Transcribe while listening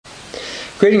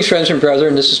Greetings, friends and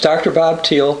brethren. This is Dr. Bob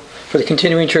Thiel for the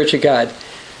Continuing Church of God.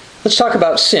 Let's talk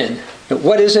about sin.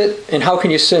 What is it, and how can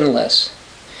you sin less?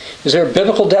 Is there a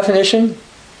biblical definition?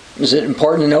 Is it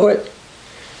important to know it?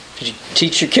 Did you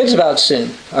teach your kids about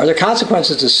sin? Are there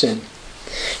consequences to sin?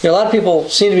 A lot of people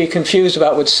seem to be confused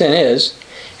about what sin is,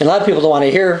 and a lot of people don't want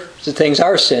to hear that things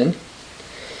are sin.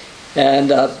 And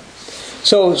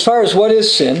so as far as what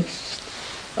is sin,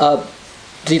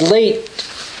 the late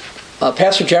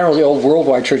Pastor General of the old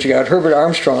Worldwide Church of God, Herbert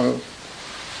Armstrong,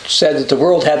 said that the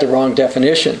world had the wrong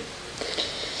definition.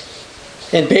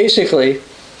 And basically,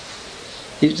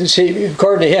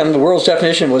 according to him, the world's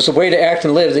definition was the way to act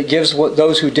and live that gives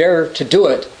those who dare to do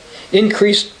it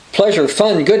increased pleasure,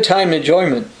 fun, good time, and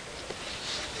enjoyment.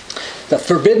 The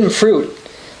forbidden fruit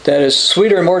that is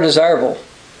sweeter and more desirable.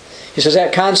 He says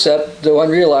that concept, though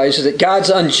unrealized, is that God's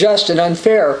unjust and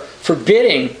unfair,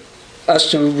 forbidding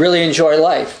us to really enjoy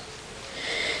life.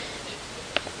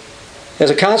 As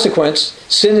a consequence,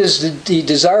 sin is the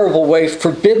desirable way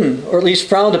forbidden, or at least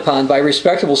frowned upon, by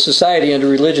respectable society under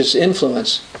religious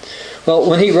influence. Well,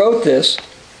 when he wrote this,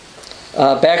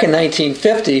 back in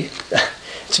 1950,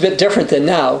 it's a bit different than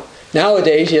now.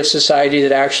 Nowadays, you have society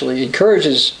that actually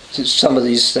encourages some of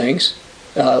these things,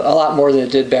 a lot more than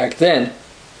it did back then.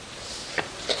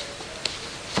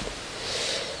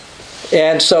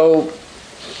 And so,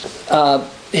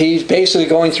 he's basically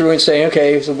going through and saying,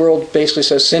 okay, the world basically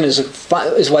says sin is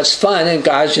what's fun, and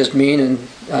God's just mean and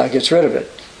gets rid of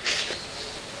it.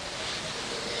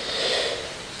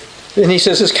 And he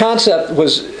says this concept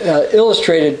was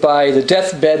illustrated by the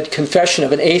deathbed confession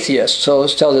of an atheist. So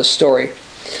let's tell this story.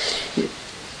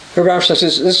 Herbert Armstrong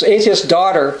says this atheist's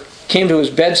daughter came to his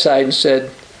bedside and said,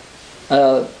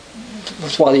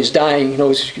 while he's dying, he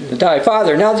knows he's going to die,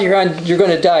 "Father, now that you're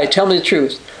going to die, tell me the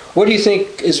truth. What do you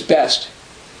think is best?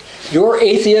 Your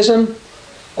atheism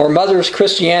or Mother's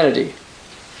Christianity?"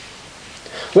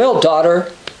 "Well,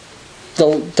 daughter,"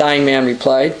 the dying man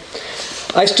replied,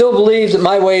 "I still believe that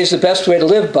my way is the best way to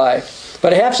live by.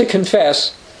 But I have to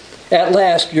confess, at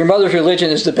last, your mother's religion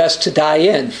is the best to die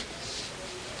in." And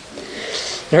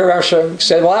Herbert Armstrong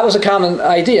said, well, that was a common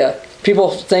idea. People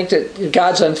think that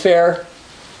God's unfair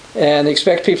and they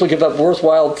expect people to give up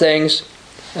worthwhile things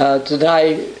to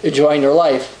deny enjoying their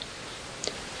life.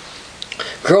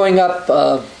 Growing up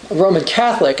a Roman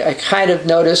Catholic, I kind of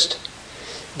noticed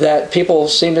that people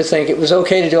seemed to think it was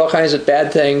okay to do all kinds of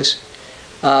bad things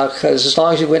because as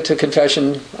long as you went to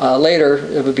confession later,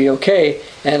 it would be okay.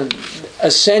 And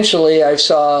essentially, I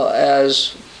saw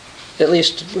as, at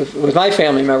least with my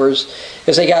family members,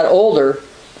 as they got older,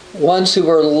 ones who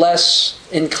were less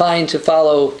inclined to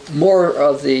follow more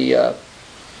of the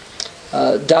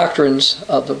doctrines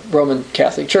of the Roman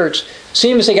Catholic Church,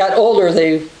 seemed as they got older,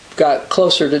 they got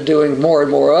closer to doing more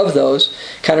and more of those.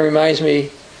 Kind of reminds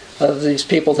me of these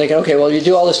people thinking, okay, well, you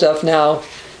do all this stuff now,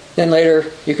 then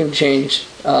later you can change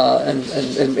and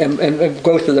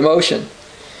go through the motion.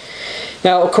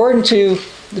 Now, according to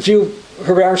the view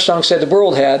Herbert Armstrong said the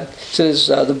world had, says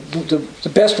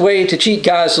the best way to cheat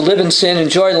God is to live in sin,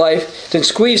 enjoy life, then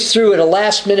squeeze through at a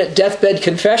last-minute deathbed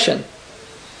confession.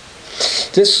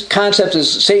 This concept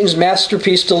is Satan's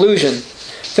masterpiece delusion,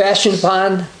 fashioned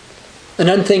upon an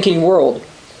unthinking world.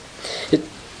 It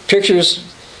pictures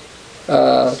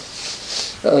God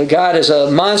as a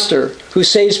monster who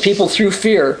saves people through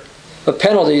fear of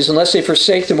penalties unless they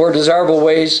forsake the more desirable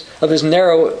ways of his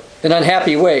narrow and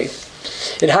unhappy way.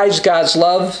 It hides God's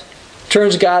love,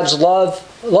 turns God's law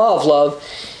of love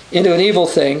into an evil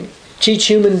thing, cheats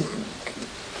human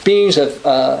beings of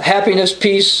happiness,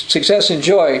 peace, success, and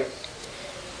joy.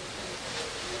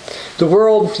 The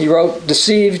world, he wrote,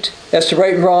 deceived as to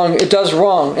right and wrong, it does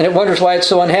wrong, and it wonders why it's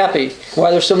so unhappy, why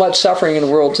there's so much suffering in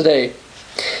the world today.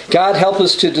 God help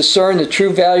us to discern the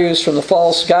true values from the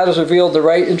false. God has revealed the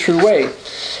right and true way.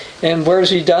 And where has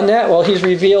he done that? Well, he's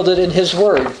revealed it in his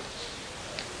word.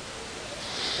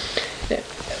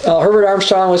 Herbert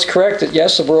Armstrong was correct that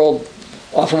yes, the world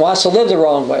often wants to live the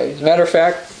wrong way. As a matter of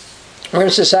fact, we're in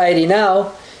a society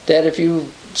now that if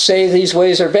you say these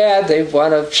ways are bad, they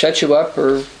want to shut you up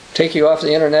or take you off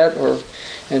the internet, or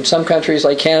in some countries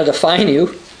like Canada, fine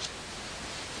you.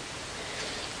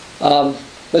 But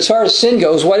as far as sin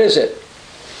goes, what is it?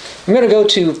 I'm going to go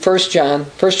to 1 John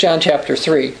chapter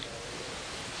 3.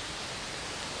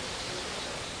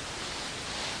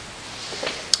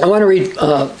 I want to read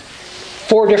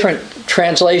 4 different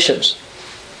translations.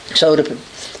 So the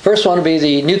first one will be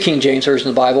the New King James Version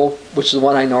of the Bible, which is the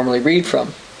one I normally read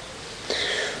from.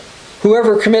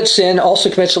 "Whoever commits sin also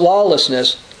commits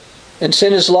lawlessness, and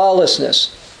sin is lawlessness."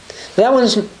 That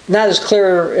one's not as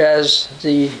clear as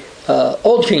the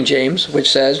Old King James, which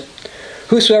says,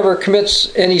 Whosoever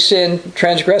commits any sin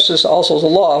transgresses also the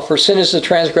law, for sin is the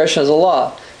transgression of the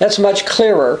law. That's much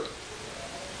clearer.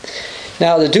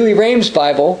 Now, the Douay-Rheims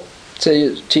Bible,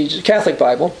 it's Catholic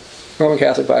Bible, Roman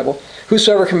Catholic Bible,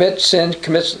 whosoever commits sin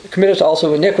committeth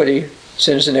also iniquity,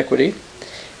 sin is iniquity.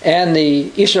 And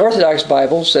the Eastern Orthodox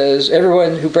Bible says,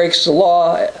 everyone who breaks the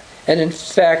law, and in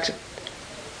fact,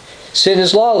 sin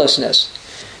is lawlessness.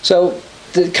 So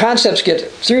the concepts get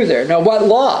through there. Now, what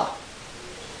law?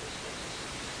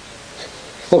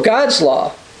 Well, God's law,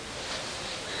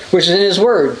 which is in His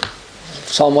Word,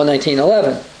 Psalm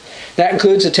 119:11. That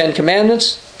includes the Ten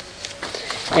Commandments.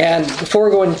 And before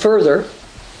going further,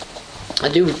 I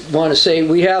do want to say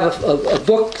we have a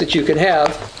book that you can have.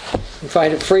 You can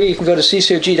find it free. You can go to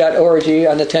ccog.org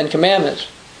on the Ten Commandments.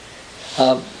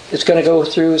 It's going to go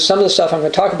through some of the stuff I'm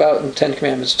going to talk about in the Ten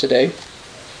Commandments today.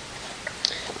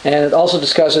 And it also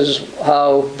discusses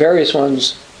how various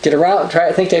ones get around,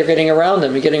 think they're getting around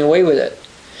them and getting away with it.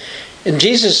 In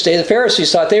Jesus' day, the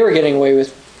Pharisees thought they were getting away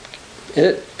with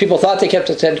it. People thought they kept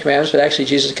the Ten Commandments, but actually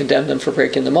Jesus condemned them for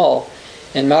breaking them all.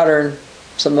 And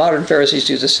some modern Pharisees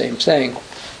do the same thing.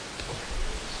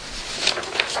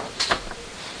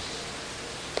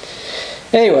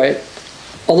 Anyway,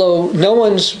 although no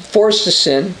one's forced to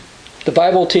sin, the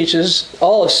Bible teaches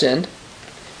all have sinned,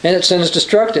 and that sin is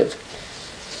destructive.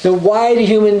 Now, why do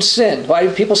humans sin? Why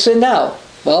do people sin now?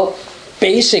 Well,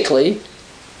 basically,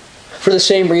 for the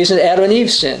same reason Adam and Eve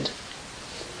sinned.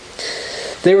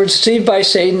 They were deceived by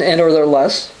Satan and or their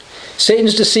lusts.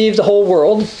 Satan's deceived the whole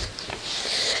world.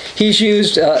 He's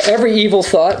used every evil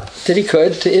thought that he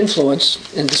could to influence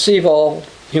and deceive all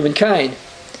humankind.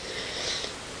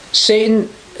 Satan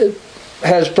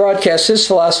has broadcast his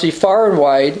philosophy far and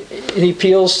wide, and he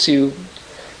appeals to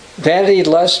vanity,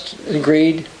 lust, and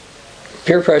greed,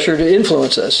 peer pressure to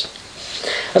influence us.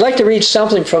 I'd like to read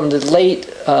something from the late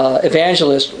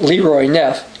evangelist Leroy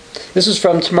Neff. This is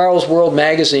from Tomorrow's World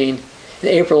magazine in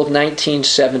April of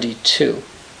 1972.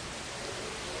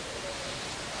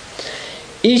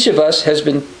 Each of us has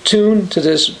been tuned to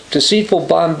this deceitful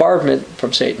bombardment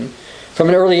from Satan from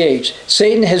an early age.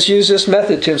 Satan has used this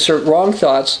method to insert wrong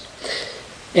thoughts,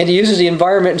 and he uses the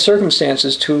environment and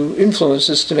circumstances to influence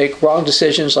us to make wrong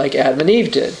decisions like Adam and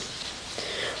Eve did.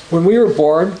 When we were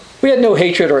born, we had no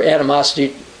hatred or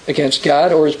animosity against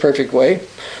God or His perfect way.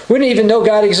 We didn't even know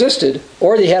God existed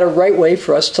or that He had a right way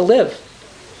for us to live.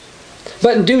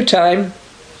 But in due time,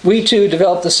 we too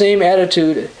developed the same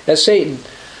attitude as Satan,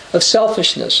 of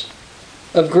selfishness,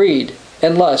 of greed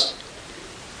and lust,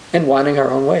 and wanting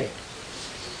our own way.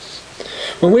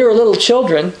 When we were little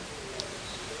children,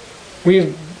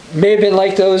 we may have been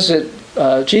like those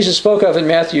that Jesus spoke of in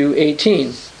Matthew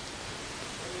 18.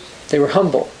 They were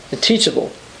humble and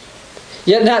teachable,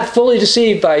 yet not fully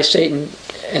deceived by Satan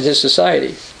and his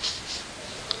society.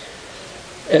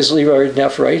 As Leroy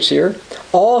Neff writes here,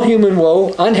 all human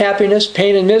woe, unhappiness,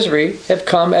 pain, and misery have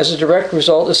come as a direct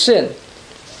result of sin,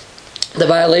 the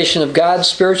violation of God's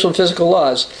spiritual and physical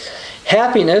laws.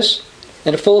 Happiness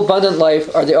and a full abundant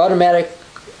life are the automatic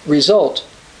result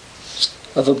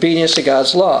of obedience to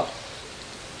God's law.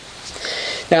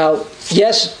 Now,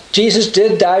 yes, Jesus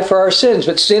did die for our sins,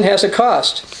 but sin has a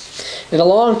cost. And the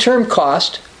long-term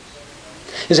cost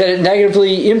is that it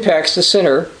negatively impacts the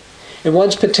sinner and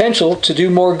one's potential to do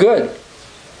more good,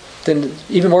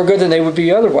 even more good than they would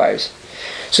be otherwise.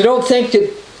 So don't think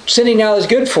that sinning now is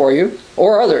good for you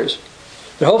or others,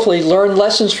 but hopefully learn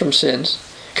lessons from sins,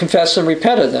 confess and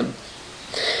repent of them.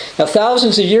 Now,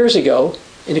 thousands of years ago,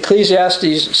 in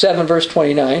Ecclesiastes 7, verse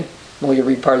 29, well, you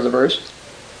read part of the verse,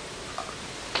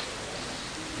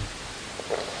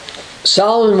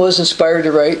 Solomon was inspired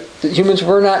to write that humans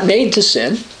were not made to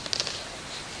sin.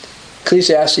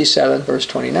 Ecclesiastes 7, verse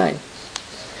 29.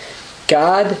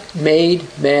 God made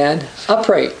man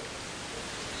upright,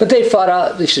 but they've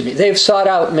sought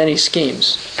out many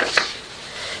schemes.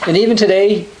 And even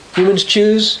today, humans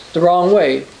choose the wrong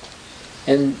way,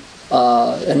 and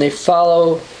they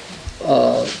follow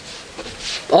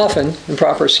often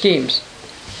improper schemes.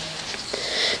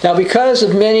 Now, because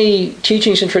of many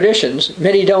teachings and traditions,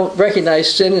 many don't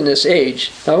recognize sin in this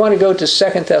age. Now, I want to go to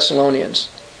 2 Thessalonians,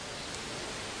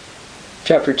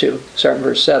 chapter 2, starting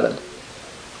verse 7.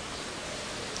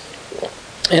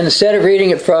 And instead of reading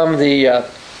it from the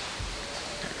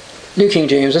New King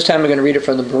James, this time I'm going to read it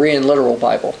from the Berean Literal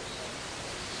Bible.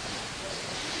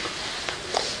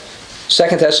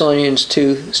 2 Thessalonians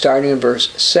 2, starting in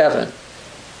verse 7.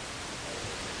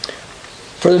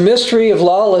 For the mystery of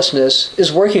lawlessness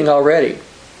is working already.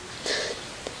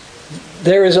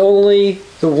 There is only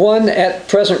the one at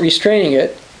present restraining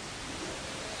it,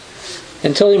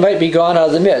 until he might be gone out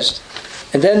of the midst.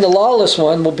 And then the lawless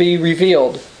one will be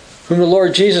revealed, whom the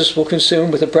Lord Jesus will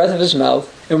consume with the breath of his mouth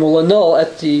and will annul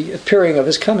at the appearing of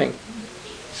his coming.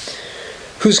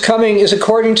 Whose coming is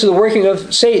according to the working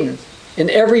of Satan, in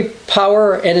every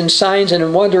power and in signs and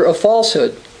in wonder of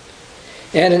falsehood,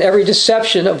 and in every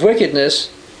deception of wickedness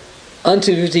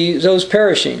unto those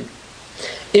perishing,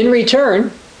 in return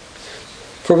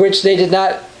for which they did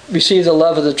not receive the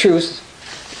love of the truth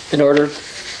in order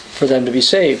for them to be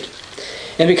saved.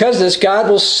 And because of this, God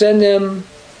will send them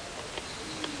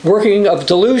working of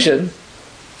delusion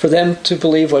for them to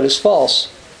believe what is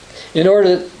false, in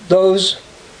order that those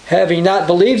having not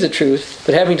believed the truth,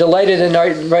 but having delighted in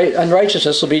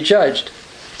unrighteousness, will be judged.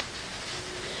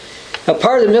 Now,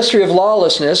 part of the mystery of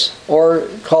lawlessness, or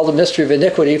called the mystery of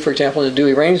iniquity, for example, in the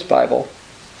Dewey Rames Bible,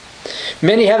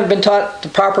 many haven't been taught the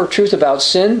proper truth about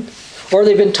sin, or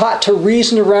they've been taught to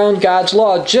reason around God's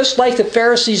law, just like the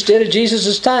Pharisees did at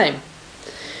Jesus' time.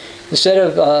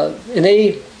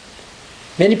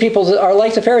 Many people are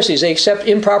like the Pharisees. They accept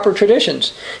improper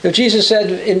traditions. Jesus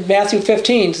said in Matthew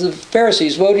 15 to the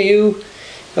Pharisees, woe to you,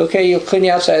 okay, you'll clean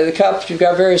the outside of the cup, you've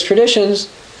got various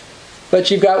traditions, but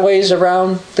you've got ways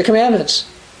around the commandments.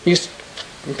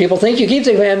 People think you keep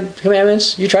the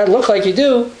commandments, you try to look like you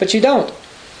do, but you don't,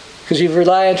 because you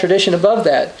rely on tradition above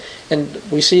that. And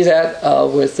we see that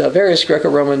with various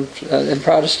Greco-Roman and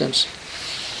Protestants.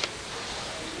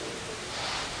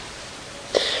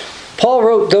 Paul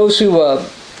wrote those who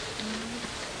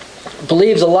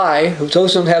believe the lie,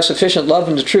 those who don't have sufficient love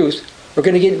in the truth, are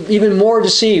going to get even more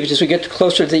deceived as we get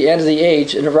closer to the end of the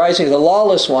age and the rising of the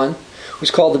lawless one, who's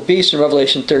called the beast in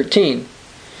Revelation 13.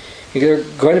 They're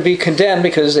going to be condemned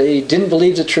because they didn't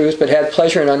believe the truth but had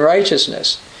pleasure in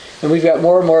unrighteousness. And we've got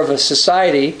more and more of a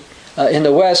society in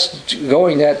the West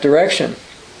going that direction.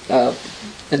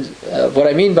 What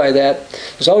I mean by that,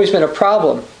 there's always been a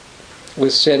problem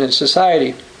with sin in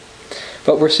society.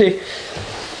 But we're seeing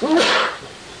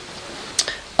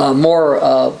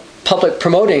more public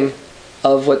promoting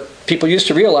of what people used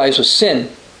to realize was sin.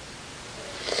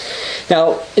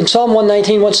 Now, in Psalm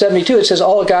 119, 172, it says,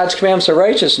 all of God's commandments are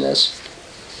righteousness.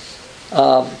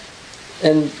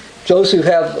 And those who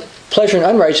have pleasure in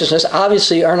unrighteousness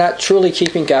obviously are not truly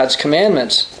keeping God's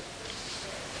commandments.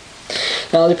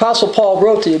 Now, the Apostle Paul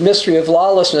wrote the mystery of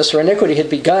lawlessness or iniquity had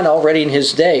begun already in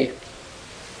his day.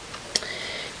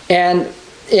 And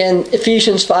in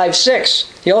Ephesians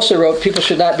 5:6, he also wrote, people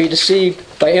should not be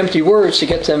deceived by empty words to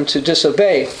get them to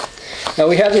disobey. Now,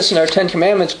 we have this in our Ten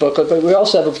Commandments booklet, but we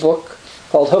also have a book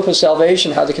called Hope of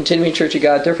Salvation, How the Continuing Church of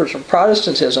God Differs from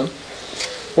Protestantism,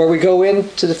 where we go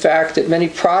into the fact that many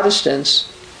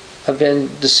Protestants have been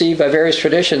deceived by various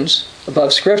traditions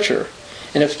above Scripture.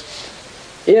 And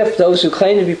if those who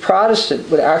claim to be Protestant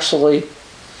would actually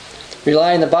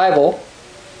rely on the Bible,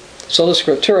 sola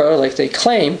scriptura, like they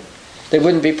claim, they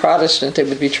wouldn't be Protestant, they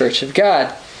would be Church of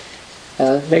God.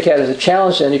 Make that as a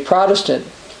challenge to any Protestant,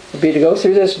 would be to go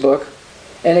through this book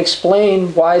and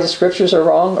explain why the Scriptures are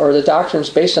wrong, or the doctrines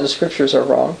based on the Scriptures are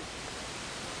wrong,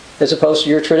 as opposed to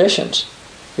your traditions.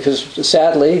 Because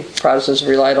sadly, Protestants have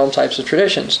relied on all types of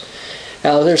traditions.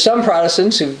 Now, there's some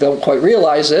Protestants who don't quite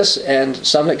realize this, and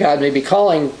some that God may be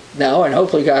calling now, and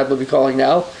hopefully God will be calling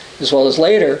now, as well as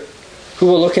later, who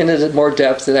will look into it in more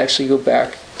depth and actually go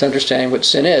back to understanding what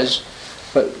sin is.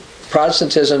 But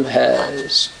Protestantism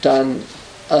has done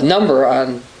a number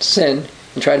on sin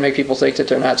and tried to make people think that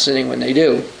they're not sinning when they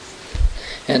do.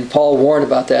 And Paul warned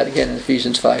about that again in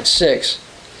Ephesians 5:6.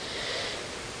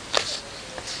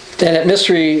 And that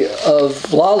mystery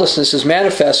of lawlessness is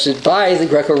manifested by the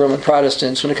Greco-Roman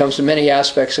Protestants when it comes to many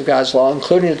aspects of God's law,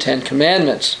 including the Ten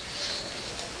Commandments.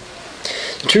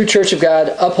 The true Church of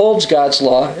God upholds God's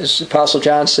law, as the Apostle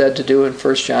John said to do in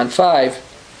 1 John 5.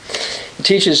 It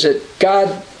teaches that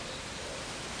God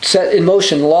set in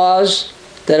motion laws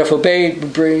that, if obeyed,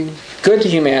 would bring good to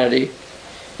humanity,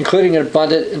 including an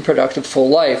abundant and productive full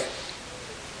life.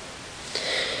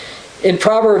 In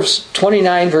Proverbs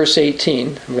 29, verse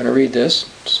 18, I'm going to read this.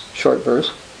 It's a short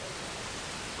verse.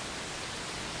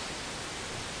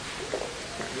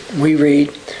 We read,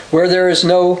 where there is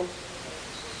no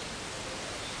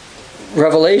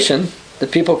revelation, the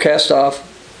people cast off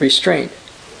restraint.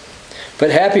 But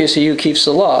happy is he who keeps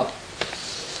the law.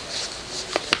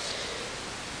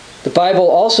 The Bible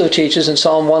also teaches in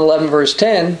Psalm 111, verse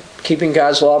 10, keeping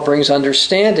God's law brings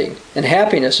understanding and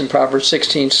happiness in Proverbs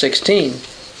 16:16.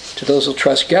 To those who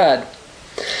trust God.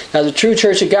 Now, the true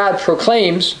Church of God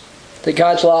proclaims that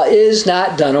God's law is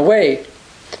not done away,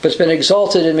 but it's been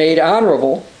exalted and made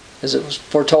honorable, as it was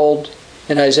foretold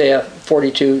in Isaiah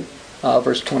 42,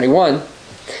 verse 21,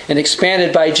 and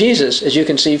expanded by Jesus, as you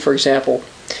can see, for example,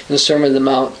 in the Sermon on the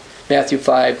Mount, Matthew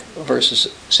 5, verses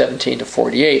 17 to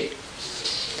 48.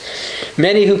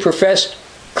 Many who profess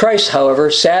Christ,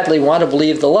 however, sadly want to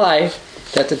believe the lie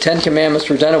that the Ten Commandments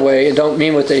were done away and don't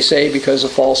mean what they say because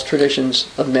of false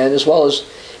traditions of men, as well as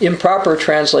improper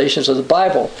translations of the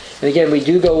Bible. And again, we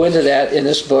do go into that in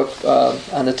this book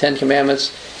on the Ten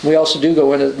Commandments. We also do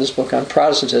go into this book on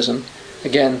Protestantism.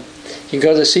 Again, you can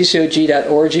go to the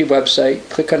ccog.org website,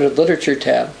 click under the Literature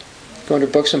tab, go under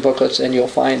Books and Booklets, and you'll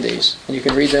find these. And you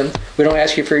can read them. We don't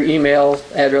ask you for your email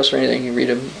address or anything. You read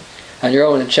them on your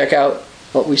own and check out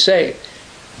what we say.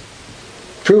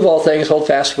 Prove all things, hold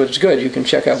fast to what is good. You can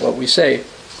check out what we say.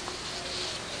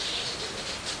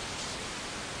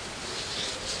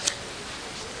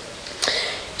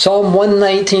 Psalm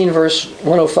 119, verse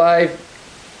 105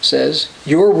 says,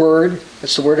 "Your word,"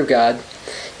 that's the word of God,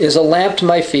 "is a lamp to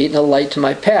my feet and a light to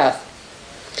my path."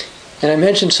 And I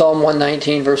mentioned Psalm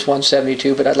 119, verse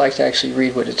 172, but I'd like to actually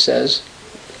read what it says.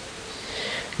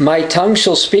 "My tongue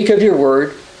shall speak of your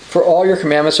word, for all your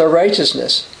commandments are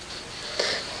righteousness."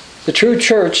 The true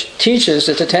church teaches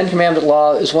that the Ten Commandment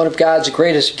law is one of God's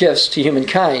greatest gifts to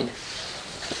humankind.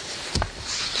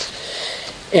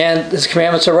 And His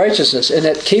commandments are righteousness, and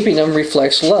that keeping them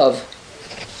reflects love.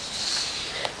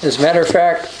 As a matter of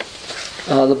fact,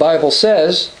 the Bible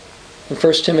says in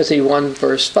 1 Timothy 1,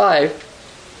 verse 5,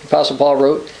 the Apostle Paul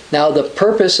wrote, "Now the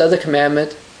purpose of the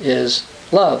commandment is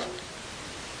love."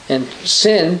 And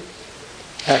sin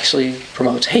actually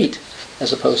promotes hate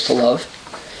as opposed to love.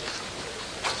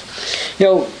 You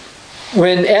know,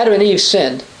 when Adam and Eve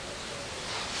sinned,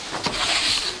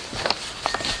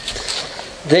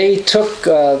 they took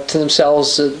to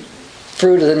themselves the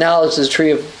fruit of the knowledge of the tree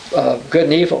of good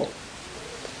and evil.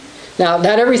 Now,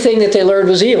 not everything that they learned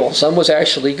was evil. Some was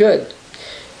actually good.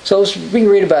 So we can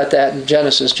read about that in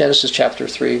Genesis chapter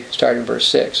 3, starting verse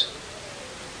 6.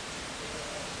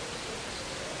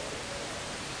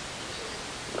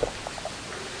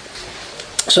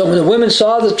 So when the woman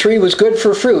saw the tree was good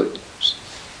for fruit,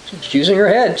 she was using her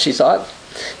head, she thought,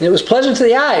 and it was pleasant to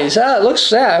the eyes. It looks,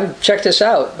 check this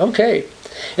out. Okay.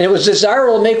 And it was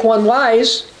desirable to make one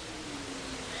wise.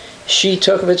 She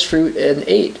took of its fruit and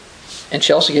ate. And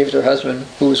she also gave it to her husband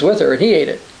who was with her, and he ate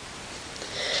it.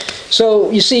 So,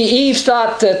 you see, Eve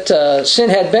thought that sin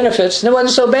had benefits, and it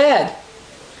wasn't so bad.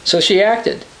 So she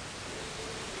acted.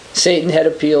 Satan had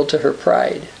appealed to her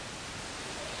pride.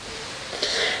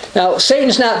 Now,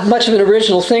 Satan's not much of an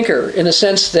original thinker in the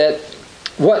sense that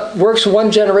what works in one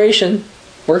generation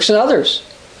works in others.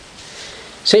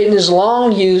 Satan has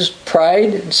long used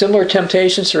pride and similar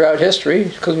temptations throughout history,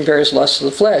 including various lusts of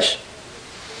the flesh.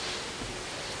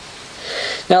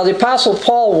 Now, the Apostle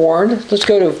Paul warned, let's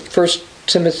go to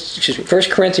 1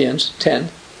 Corinthians 10.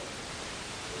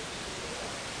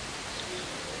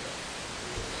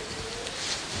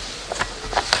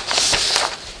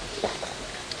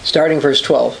 Starting verse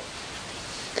 12.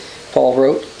 Paul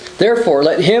wrote, "Therefore,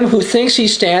 let him who thinks he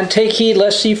stand take heed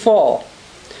lest he fall.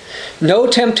 No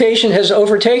temptation has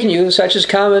overtaken you, such as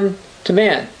common to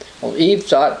man." Well, Eve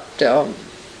thought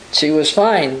she was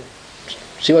fine.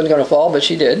 She wasn't going to fall, but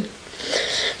she did.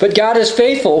 "But God is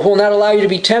faithful, who will not allow you to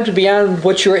be tempted beyond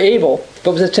what you are able,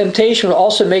 but with the temptation will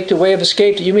also make the way of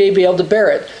escape that you may be able to bear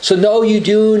it." So no, you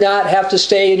do not have to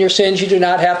stay in your sins. You do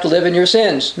not have to live in your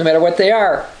sins, no matter what they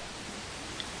are.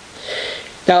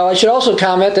 Now, I should also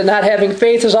comment that not having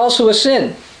faith is also a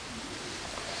sin.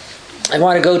 I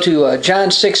want to go to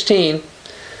John 16.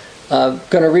 I'm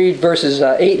going to read verses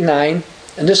 8 and 9.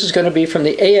 And this is going to be from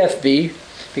the AFB,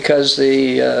 because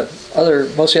most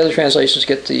of the other translations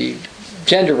get the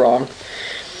gender wrong.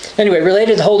 Anyway,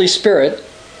 related to the Holy Spirit,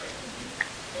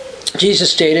 Jesus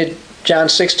stated, John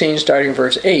 16, starting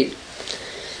verse 8,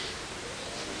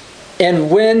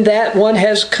 "And when that one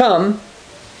has come,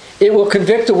 it will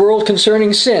convict the world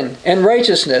concerning sin and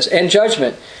righteousness and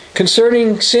judgment.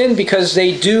 Concerning sin, because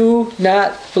they do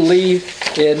not believe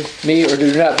in me," or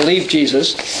do not believe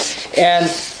Jesus. And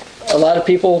a lot of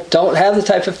people don't have the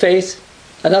type of faith,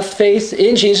 enough faith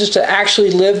in Jesus to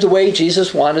actually live the way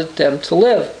Jesus wanted them to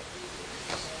live.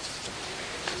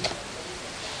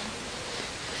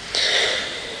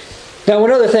 Now,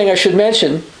 one other thing I should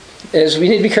mention is we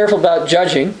need to be careful about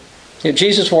judging.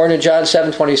 Jesus warned in John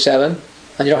 7:27,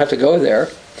 and you don't have to go there,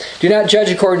 "Do not judge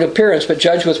according to appearance, but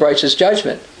judge with righteous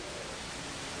judgment."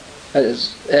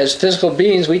 As physical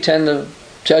beings, we tend to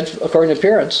judge according to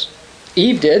appearance.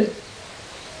 Eve did.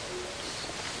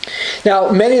 Now,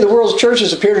 many of the world's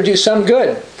churches appear to do some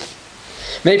good.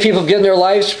 Many people have given their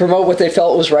lives to promote what they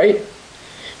felt was right.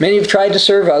 Many have tried to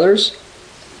serve others.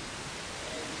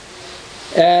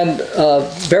 And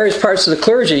various parts of the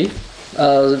clergy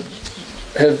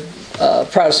have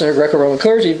Protestant or Greco-Roman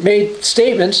clergy made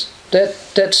statements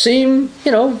that seem,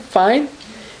 fine.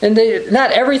 And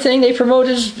not everything they promote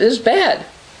is bad.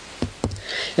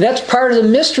 And that's part of the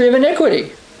mystery of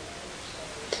iniquity.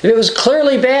 If it was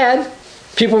clearly bad,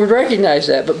 people would recognize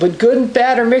that. But when good and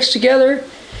bad are mixed together,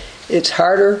 it's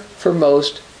harder for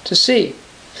most to see.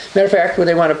 Matter of fact, when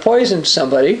they want to poison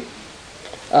somebody,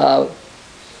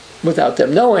 without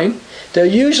them knowing, they'll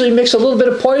usually mix a little bit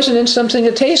of poison in something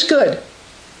that tastes good.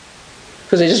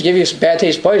 Because they just give you some bad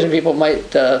taste poison, people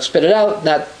might spit it out,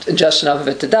 not ingest enough of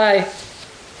it to die.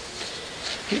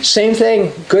 Same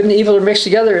thing, good and evil are mixed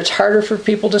together, it's harder for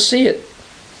people to see it.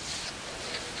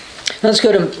 Let's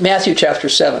go to Matthew chapter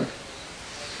 7.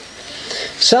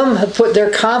 Some have put their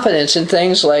confidence in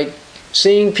things like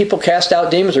seeing people cast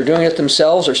out demons, or doing it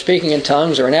themselves, or speaking in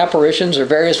tongues, or in apparitions, or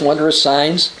various wondrous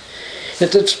signs.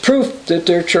 That it's proof that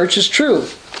their church is true.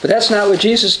 But that's not what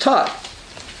Jesus taught.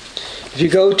 If you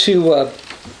go to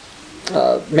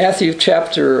Matthew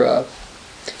chapter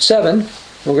 7,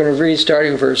 we're going to read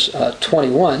starting verse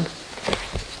 21.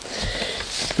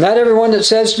 Not everyone that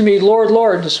says to me, Lord,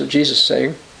 Lord, this is what Jesus is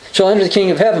saying, shall enter the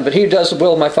kingdom of heaven, but he who does the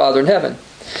will of my Father in heaven.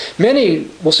 Many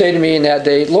will say to me in that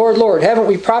day, Lord, Lord, haven't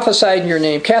we prophesied in your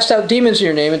name, cast out demons in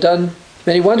your name, and done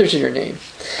many wonders in your name?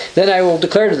 Then I will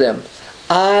declare to them,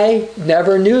 I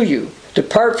never knew you.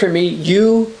 Depart from me,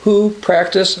 you who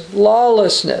practice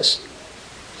lawlessness.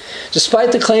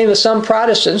 Despite the claim of some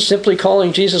Protestants, simply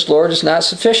calling Jesus Lord is not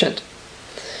sufficient.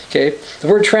 Okay, the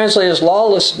word translated as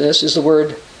lawlessness is the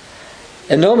word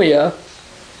anomia,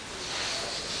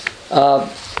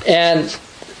 and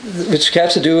which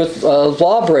has to do with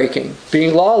law breaking,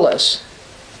 being lawless.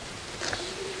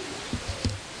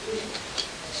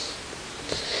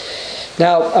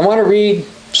 Now, I want to read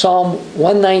Psalm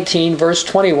 119, verse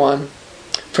 21,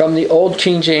 from the Old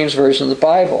King James Version of the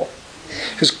Bible.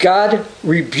 Because God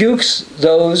rebukes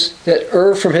those that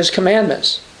err from His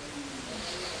commandments.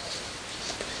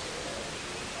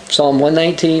 Psalm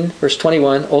 119, verse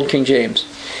 21, Old King James.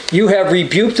 You have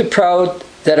rebuked the proud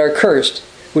that are cursed,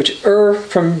 which err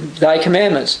from thy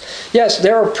commandments. Yes,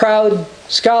 there are proud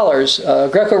scholars,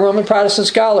 Greco-Roman Protestant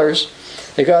scholars.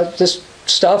 They got this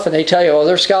stuff and they tell you, oh,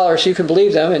 they're scholars, you can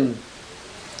believe them and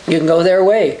you can go their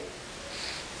way.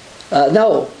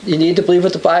 No, you need to believe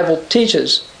what the Bible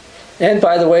teaches. And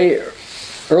by the way,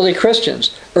 early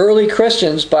Christians,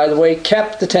 by the way,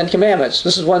 kept the Ten Commandments.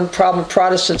 This is one problem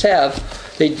Protestants have.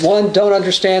 They, one, don't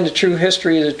understand the true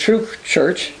history of the true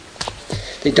church.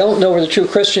 They don't know where the true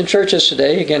Christian church is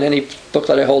today. Again, any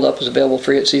booklet I hold up is available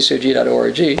free at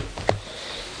ccog.org.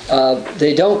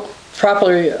 They don't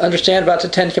properly understand about the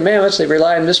Ten Commandments. They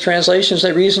rely on mistranslations.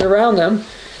 They reason around them.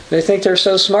 They think they're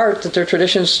so smart that their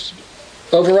traditions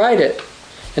override it.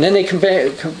 And then they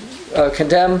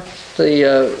condemn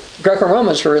the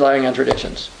Greco-Romans for relying on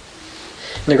traditions.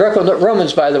 And the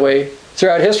Greco-Romans, by the way,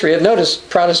 throughout history have noticed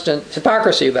Protestant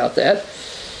hypocrisy about that.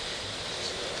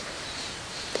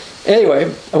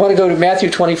 Anyway, I want to go to Matthew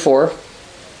 24.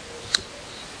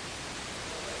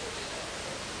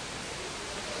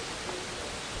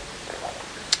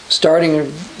 Starting in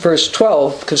verse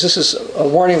 12, because this is a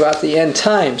warning about the end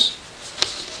times.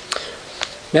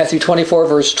 Matthew 24,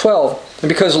 verse 12. And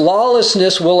because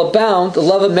lawlessness will abound, the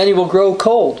love of many will grow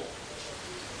cold.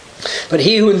 But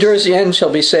he who endures the end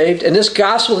shall be saved. And this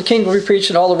gospel of the kingdom will be preached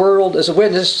in all the world as a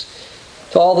witness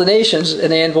to all the nations,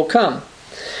 and the end will come.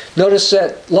 Notice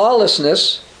that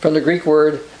lawlessness, from the Greek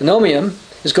word anomium,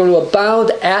 is going to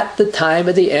abound at the time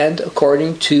of the end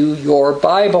according to your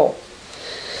Bible.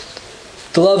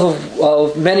 The love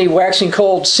of many waxing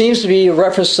cold seems to be a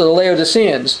reference to the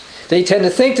Laodiceans. They tend to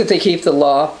think that they keep the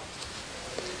law,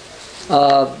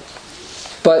 and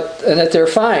that they're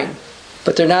fine.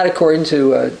 But they're not according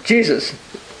to Jesus.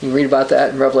 You can read about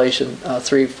that in Revelation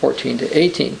 3:14 to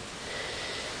 18.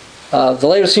 The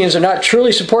Laodiceans are not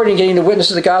truly supporting getting the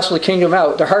witness of the gospel of the kingdom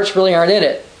out. Their hearts really aren't in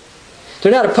it.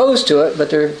 They're not opposed to it, but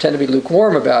they tend to be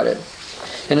lukewarm about it.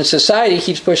 And in society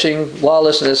keeps pushing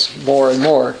lawlessness more and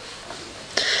more.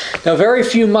 Now, very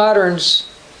few moderns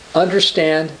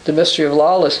understand the mystery of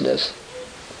lawlessness,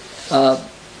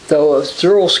 though a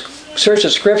thorough search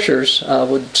of scriptures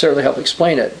would certainly help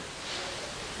explain it.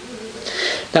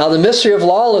 Now, the mystery of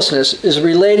lawlessness is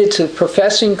related to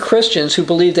professing Christians who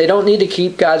believe they don't need to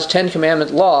keep God's Ten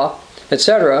Commandment law,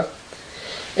 etc.,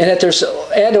 and that there's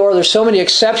so many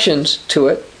exceptions to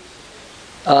it,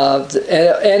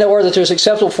 and or that there's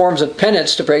acceptable forms of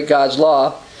penance to break God's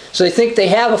law. So they think they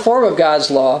have a form of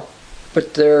God's law,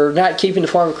 but they're not keeping the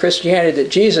form of Christianity that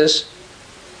Jesus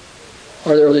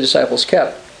or the early disciples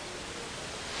kept.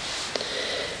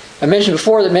 I mentioned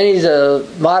before that many of the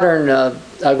modern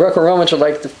Greco-Romans are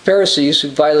like the Pharisees who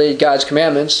violated God's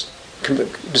commandments,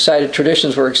 decided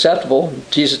traditions were acceptable.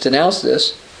 Jesus denounced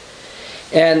this.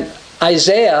 And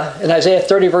Isaiah, in Isaiah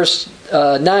 30 verse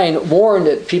 9, warned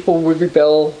that people would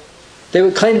rebel. They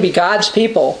would claim to be God's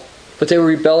people, but they would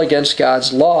rebel against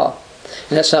God's law.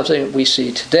 And that's something that we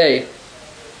see today.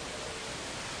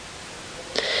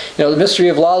 The mystery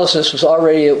of lawlessness was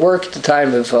already at work at the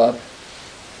time of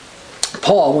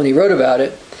Paul when he wrote about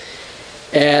it.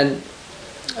 And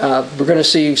we're going to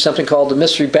see something called the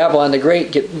mystery of Babylon the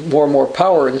Great get more and more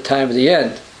power in the time of the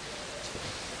end.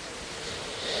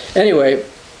 Anyway,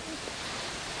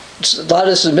 a lot of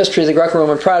this is a mystery of the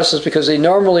Greco-Roman Protestants because they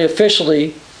normally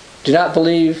officially do not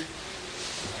believe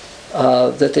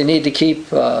that they need to keep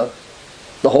the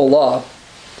whole law.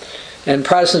 And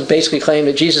Protestants basically claim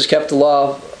that Jesus kept the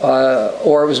law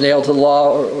or it was nailed to the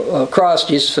law or a cross,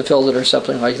 Jesus fulfilled it or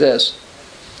something like this.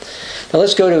 Now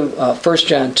let's go to 1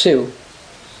 John 2.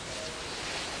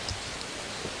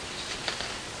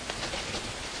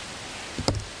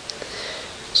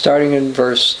 Starting in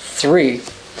verse 3.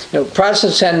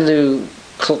 Protestants tend to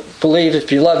believe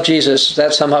if you love Jesus,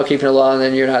 that's somehow keeping the law and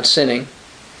then you're not sinning.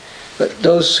 But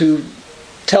those who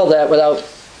tell that without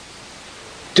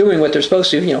doing what they're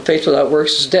supposed to, faith without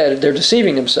works is dead, they're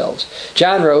deceiving themselves.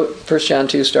 John wrote, 1 John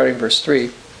 2, starting verse 3.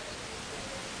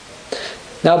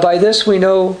 Now by this we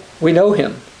know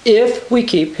him, if we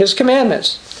keep his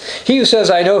commandments. He who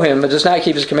says, I know him, but does not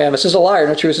keep his commandments is a liar,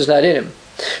 and the truth is not in him.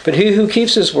 But he who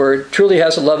keeps his word truly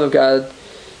has the love of God,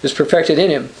 is perfected in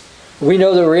him. We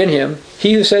know that we're in him.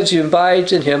 He who says he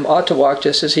abides in him ought to walk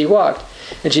just as he walked.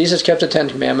 And Jesus kept the 10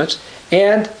 Commandments,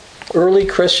 and early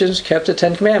Christians kept the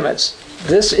 10 Commandments.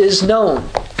 This is known.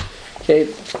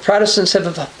 Okay, Protestants have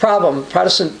a problem.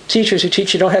 Protestant teachers who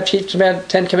teach you don't have to keep the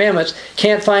 10 Commandments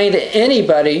can't find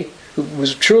anybody who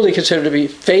was truly considered to be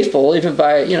faithful, even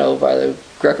by the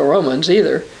Greco-Romans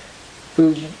either,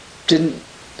 who didn't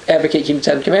advocate keeping the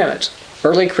 10 Commandments.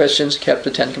 Early Christians kept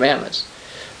the 10 Commandments.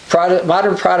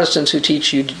 Modern Protestants who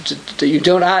teach you that you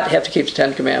do not have to keep the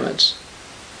 10 Commandments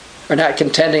are not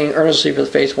contending earnestly for the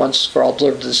faith once for all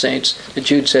delivered to the saints that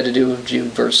Jude said to do in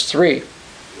Jude verse 3.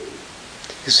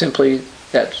 Simply,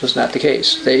 that was not the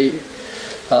case.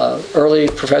 Early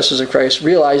professors of Christ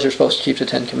realized they're supposed to keep the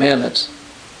 10 Commandments.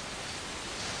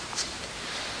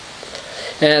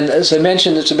 And as I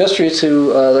mentioned, it's a mystery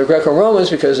to the Greco-Romans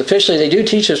because officially they do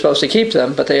teach they're supposed to keep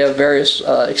them, but they have various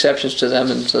exceptions to them,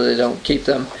 and so they don't keep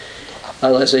them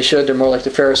as they should. They're more like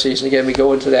the Pharisees. And again, we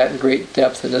go into that in great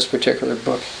depth in this particular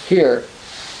book here.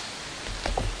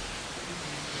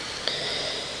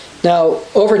 Now,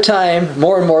 over time,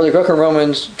 more and more, the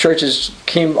Greco-Roman churches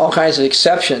came all kinds of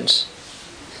exceptions.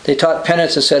 They taught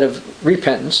penance instead of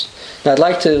repentance. Now, I'd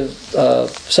like to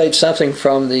cite something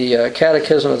from the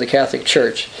Catechism of the Catholic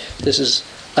Church. This is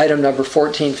item number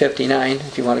 1459,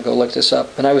 if you want to go look this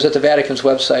up. And I was at the Vatican's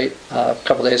website a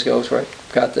couple days ago, where I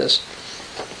got this.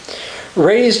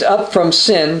 Raised up from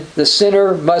sin, the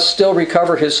sinner must still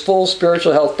recover his full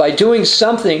spiritual health by doing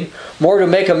something more to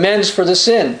make amends for the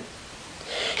sin.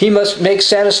 He must make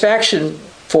satisfaction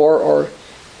for or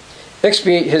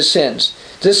expiate his sins.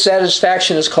 This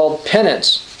satisfaction is called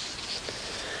penance.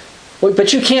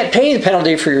 But you can't pay the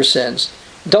penalty for your sins.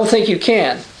 Don't think you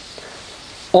can.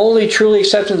 Only truly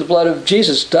accepting the blood of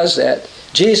Jesus does that.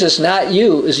 Jesus, not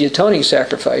you, is the atoning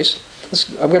sacrifice.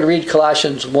 I'm going to read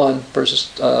Colossians 1, verses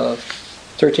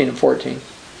 13 and 14.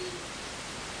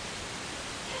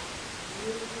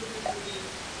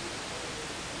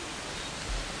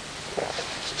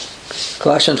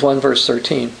 Colossians 1, verse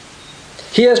 13.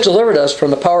 He has delivered us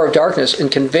from the power of darkness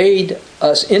and conveyed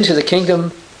us into the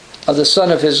kingdom of the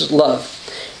Son of his love,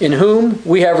 in whom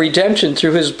we have redemption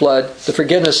through his blood, the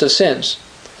forgiveness of sins.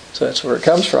 So that's where it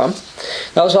comes from.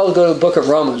 Now let's all go to the book of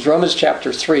Romans. Romans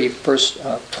chapter 3, verse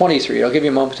 23. I'll give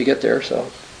you a moment to get there, so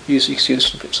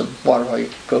excuse some water while you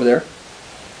go there.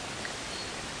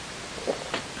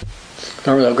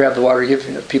 Normally I'll grab the water,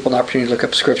 give people an opportunity to look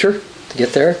up scripture to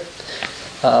get there.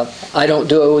 I don't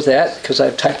do it with that because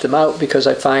I've typed them out, because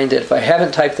I find that if I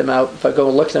haven't typed them out, if I go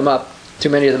and look them up, too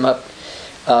many of them up,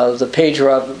 the page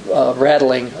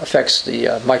rattling affects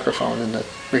the microphone and the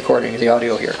recording of the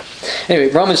audio here.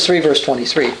 Anyway, Romans 3, verse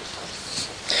 23.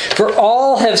 For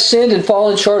all have sinned and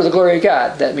fallen short of the glory of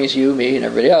God. That means you, me, and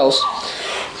everybody else.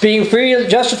 Being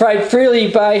justified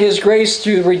freely by his grace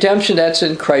through the redemption that's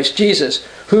in Christ Jesus,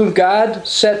 whom God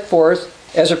set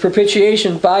forth as a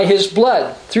propitiation by his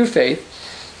blood, through faith,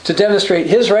 to demonstrate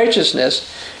his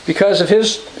righteousness, because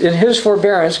in his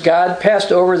forbearance God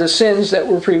passed over the sins that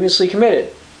were previously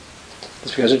committed.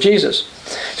 That's because of Jesus.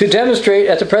 To demonstrate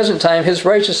at the present time his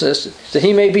righteousness, that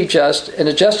he may be just and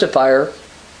a justifier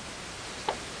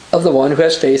of the one who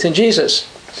has faith in Jesus.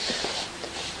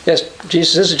 Yes,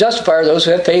 Jesus is a justifier of those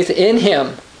who have faith in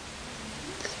him.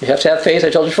 You have to have faith, I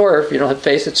told you before. If you don't have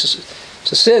faith,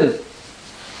 it's a sin.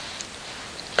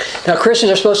 Now,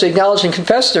 Christians are supposed to acknowledge and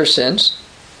confess their sins,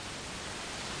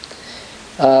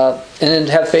 and then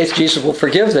have faith Jesus will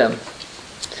forgive them.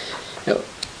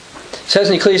 It says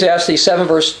in Ecclesiastes 7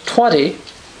 verse 20,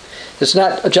 it's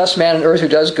not a just man on earth who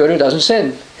does good or doesn't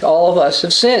sin. All of us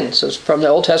have sinned. So from the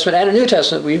Old Testament and the New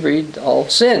Testament we read all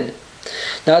sin.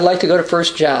 Now I'd like to go to 1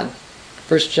 John.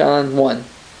 1 John 1,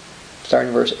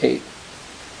 starting verse 8.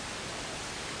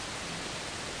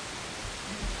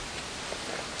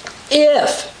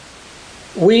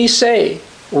 If we say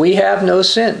we have no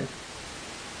sin,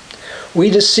 we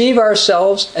deceive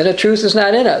ourselves and the truth is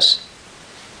not in us.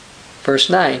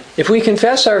 Verse 9. If we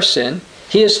confess our sin,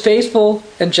 he is faithful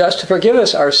and just to forgive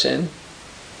us our sins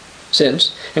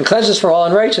and cleanse us from all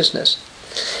unrighteousness.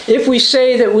 If we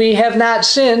say that we have not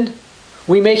sinned,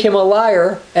 we make him a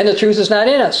liar and the truth is not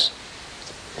in us.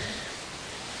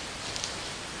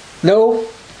 No,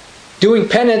 doing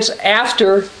penance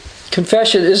after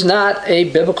confession is not a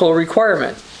biblical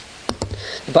requirement.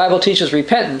 The Bible teaches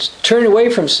repentance, turning away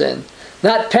from sin,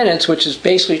 not penance, which is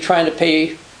basically trying to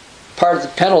pay part of the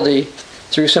penalty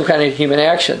through some kind of human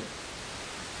action.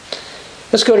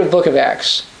 Let's go to the book of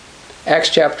Acts. Acts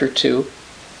chapter 2.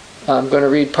 I'm going to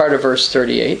read part of verse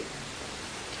 38.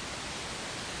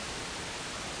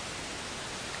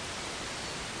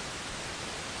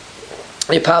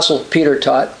 The Apostle Peter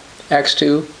taught, Acts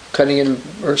 2, cutting in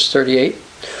verse 38.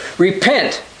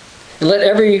 Repent, and let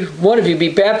every one of you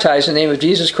be baptized in the name of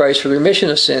Jesus Christ for the remission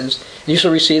of sins, and you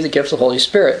shall receive the gift of the Holy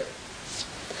Spirit.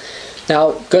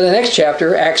 Now, go to the next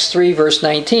chapter, Acts 3, verse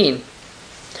 19.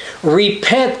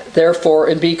 Repent, therefore,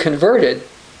 and be converted,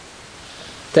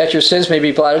 that your sins may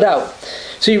be blotted out.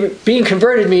 See, being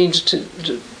converted means to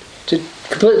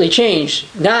completely change,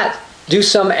 not do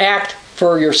some act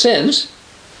for your sins.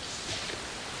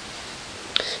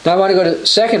 Now I want to go to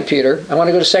 2 Peter. I want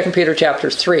to go to 2 Peter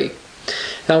chapter 3.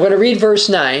 Now I'm going to read verse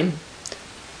 9,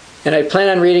 and I plan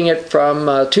on reading it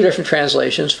from two different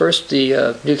translations. First,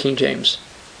 the New King James.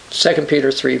 2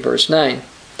 Peter 3, verse 9.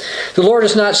 The Lord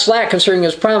is not slack concerning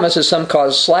his promise, as some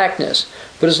cause slackness,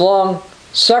 but is long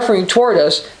suffering toward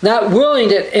us, not willing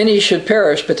that any should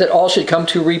perish, but that all should come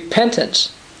to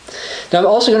repentance. Now I'm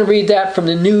also going to read that from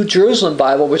the New Jerusalem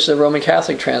Bible, which is the Roman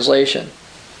Catholic translation.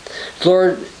 The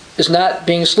Lord is not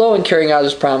being slow in carrying out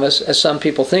his promise, as some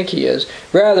people think he is.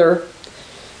 Rather,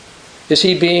 is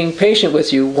he being patient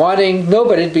with you, wanting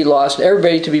nobody to be lost and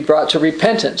everybody to be brought to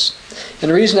repentance.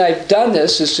 And the reason I've done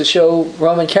this is to show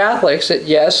Roman Catholics that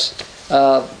yes,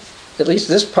 at least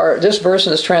this verse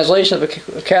in this translation of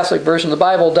the Catholic version of the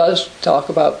Bible does talk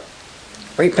about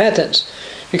repentance.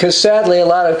 Because sadly, a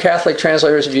lot of Catholic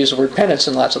translators have used the word repentance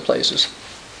in lots of places,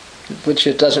 which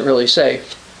it doesn't really say.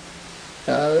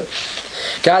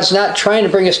 God's not trying to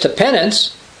bring us to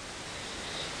penance,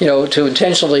 to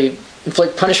intentionally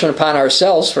inflict punishment upon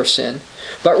ourselves for sin,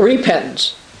 but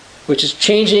repentance, which is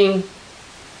changing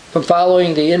from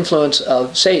following the influence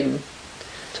of Satan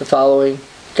to following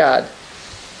God.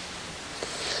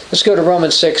 Let's go to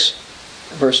Romans 6,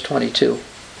 verse 22.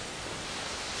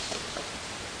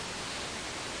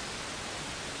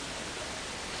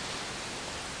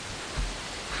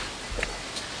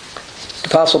 The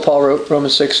Apostle Paul wrote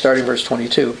Romans 6, starting verse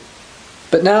 22.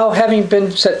 But now, having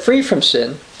been set free from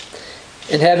sin,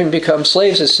 and having become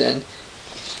slaves of sin,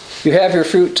 you have your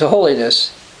fruit to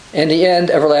holiness, and the end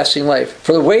everlasting life.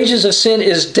 For the wages of sin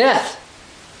is death.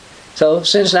 So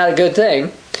sin's not a good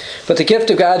thing, but the gift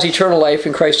of God's eternal life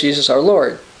in Christ Jesus our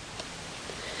Lord.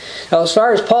 Now as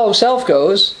far as Paul himself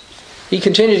goes, he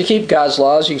continued to keep God's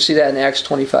laws. You can see that in Acts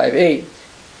 25:8.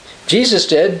 Jesus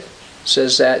did,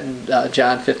 says that in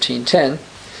John 15:10.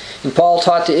 And Paul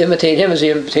taught to imitate him as he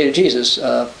imitated Jesus,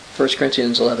 1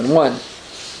 Corinthians 11:1.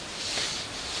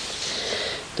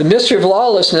 The mystery of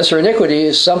lawlessness or iniquity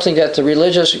is something that the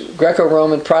religious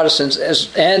Greco-Roman Protestants,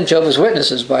 and Jehovah's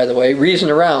Witnesses, by the way, reason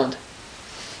around.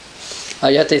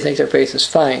 Yet they think their faith is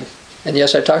fine. And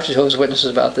yes, I've talked to Jehovah's Witnesses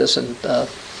about this, and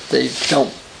they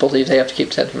don't believe they have to keep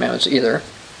the Ten Commandments either.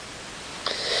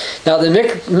 Now, the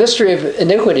mystery of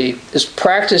iniquity is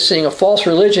practicing a false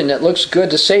religion that looks good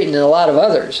to Satan and a lot of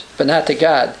others, but not to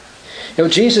God.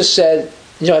 Jesus said,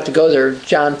 you don't have to go there,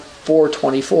 John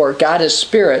 4:24, God is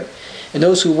spirit, and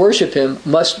those who worship him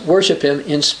must worship him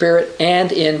in spirit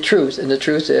and in truth. And the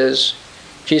truth is,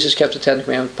 Jesus kept the Ten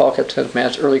Commandments, Paul kept the Ten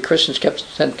Commandments, early Christians kept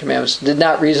the Ten Commandments, did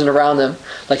not reason around them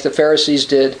like the Pharisees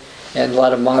did and a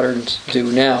lot of moderns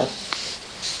do now.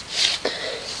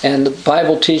 And the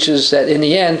Bible teaches that in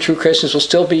the end, true Christians will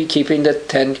still be keeping the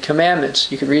 10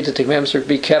 Commandments. You can read that the commandments are to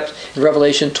be kept in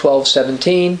Revelation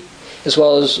 12:17, as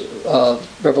well as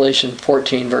Revelation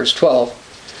 14, verse 12.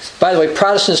 By the way,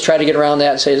 Protestants try to get around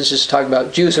that and say this is talking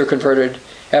about Jews who are converted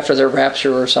after their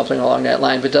rapture or something along that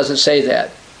line, but it doesn't say that.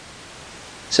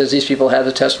 It says these people have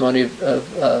the testimony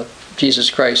of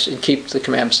Jesus Christ and keep the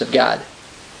commandments of God.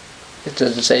 It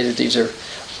doesn't say that these are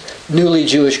newly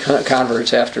Jewish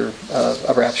converts after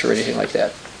a rapture or anything like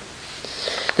that.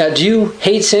 Now, do you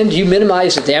hate sin? Do you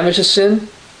minimize the damage of sin?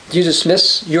 Do you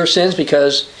dismiss your sins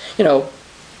because,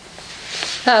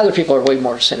 other people are way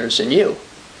more sinners than you?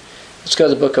 Let's go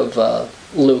to the book of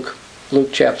Luke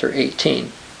chapter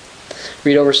 18.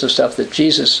 Read over some stuff that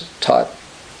Jesus taught.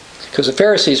 Because the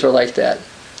Pharisees were like that.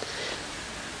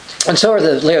 And so are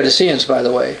the Laodiceans, by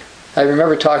the way. I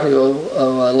remember talking to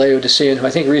a Laodicean who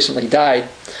I think recently died.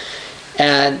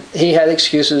 And he had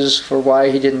excuses for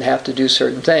why he didn't have to do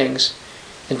certain things.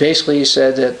 And basically he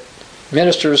said that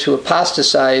ministers who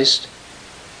apostatized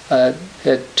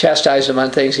had chastised him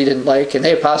on things he didn't like, and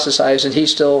they apostatized, and he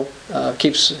still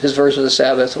keeps his version of the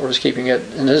Sabbath, or is keeping it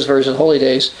in his version of holy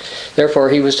days. Therefore,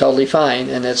 he was totally fine.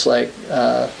 And it's like,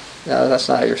 no, that's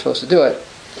not how you're supposed to do it.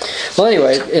 Well,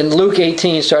 anyway, in Luke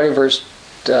 18, starting verse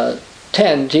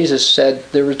 10, Jesus said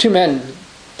there were two men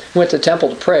who went to the temple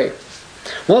to pray.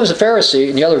 One was a Pharisee,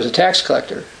 and the other was a tax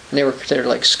collector. And they were considered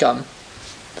like scum,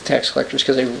 the tax collectors,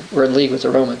 because they were in league with the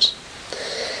Romans.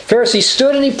 Pharisee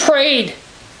stood and he prayed,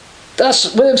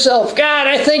 thus with himself, God,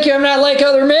 I thank you I'm not like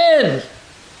other men.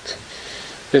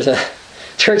 There's a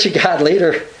Church of God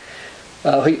leader,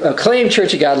 a claimed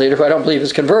Church of God leader, who I don't believe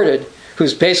is converted,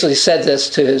 who's basically said this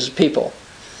to his people.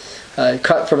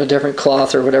 Cut from a different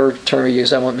cloth, or whatever term he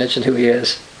used. I won't mention who he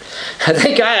is. I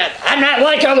think I'm not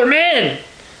like other men.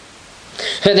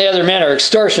 And the other men are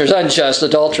extortioners, unjust,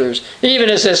 adulterers, even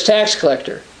as this tax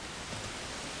collector.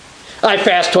 I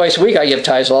fast twice a week, I give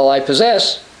tithes of all I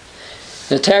possess.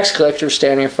 And the tax collector,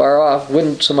 standing afar off,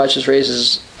 wouldn't so much as raise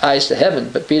his eyes to heaven,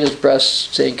 but beat his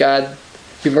breast, saying, God,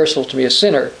 be merciful to me, a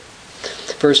sinner.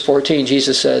 Verse 14,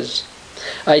 Jesus says,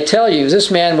 I tell you, this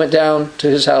man went down to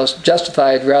his house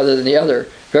justified rather than the other.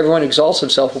 For everyone who exalts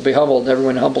himself will be humbled, and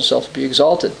everyone who humbles himself will be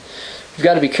exalted. You've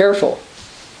got to be careful.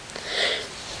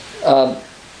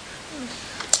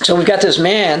 So we've got this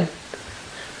man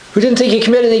who didn't think he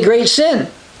committed any great sin.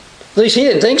 At least he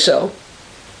didn't think so.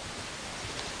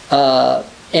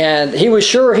 And he was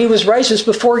sure he was righteous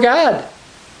before God.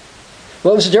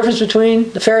 What was the difference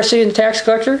between the Pharisee and the tax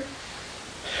collector?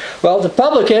 Well, the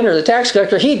publican, or the tax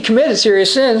collector, he'd committed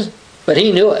serious sins, but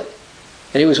he knew it.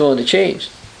 And he was willing to change.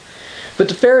 But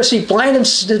the Pharisee blinded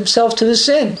himself to his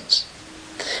sins.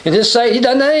 In his sight, he'd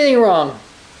done anything wrong.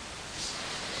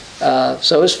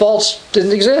 So his faults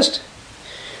didn't exist.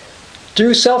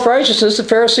 Through self-righteousness, the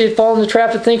Pharisee had fallen in the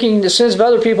trap of thinking the sins of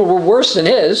other people were worse than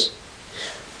his.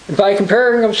 And by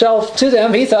comparing himself to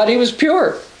them, he thought he was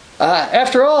pure.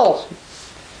 After all,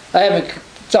 I haven't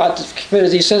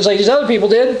committed these sins like these other people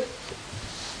did.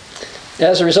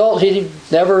 As a result, he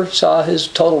never saw his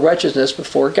total wretchedness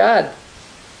before God.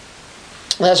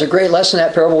 That's a great lesson,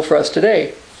 that parable, for us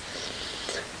today.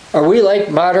 Are we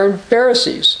like modern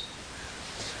Pharisees?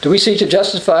 Do we seek to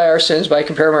justify our sins by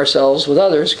comparing ourselves with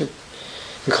others,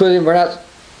 concluding we're not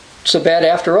so bad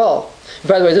after all? And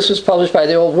by the way, this was published by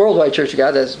the Old Worldwide Church of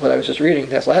God. That's what I was just reading,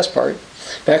 that last part,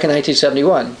 back in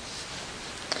 1971.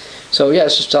 So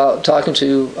yes, just talking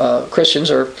to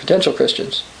Christians or potential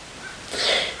Christians.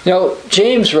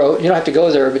 James wrote, you don't have to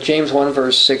go there, but James 1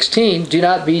 verse 16, do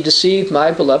not be deceived,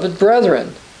 my beloved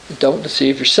brethren. Don't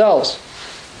deceive yourselves.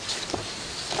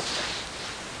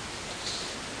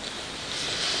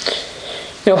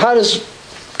 How does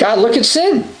God look at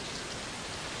sin?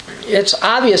 It's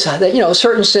obvious that,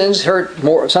 certain sins hurt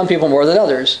some people more than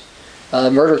others.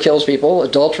 Murder kills people.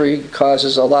 Adultery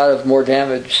causes a lot of more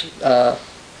damage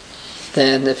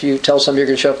than if you tell somebody you're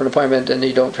going to show up for an appointment and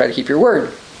you don't try to keep your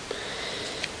word.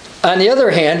 On the other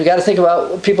hand, you've got to think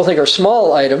about what people think are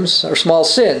small items or small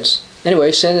sins.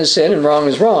 Anyway, sin is sin and wrong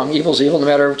is wrong. Evil is evil no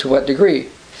matter to what degree.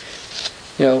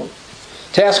 To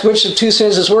ask which of two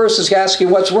sins is worse is asking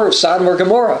what's worse, Sodom or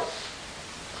Gomorrah.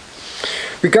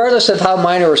 Regardless of how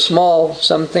minor or small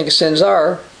some think sins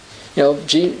are,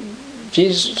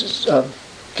 Jesus,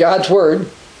 God's Word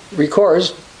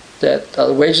records that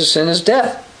the wages of sin is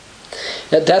death.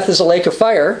 That death is a lake of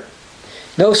fire.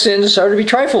 No sins are to be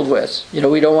trifled with.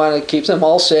 We don't want to keep them.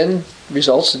 All sin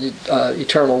results in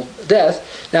eternal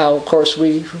death. Now, of course,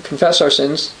 we confess our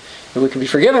sins and we can be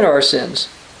forgiven of our sins.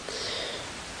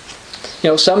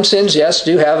 Some sins, yes,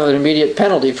 do have an immediate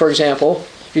penalty. For example,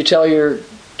 if you tell your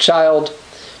child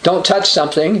Don't touch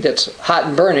something that's hot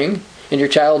and burning, and your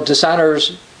child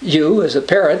dishonors you as a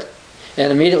parent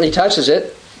and immediately touches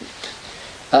it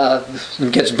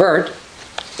and gets burnt.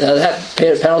 That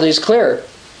penalty is clear.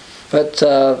 But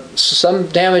some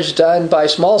damage done by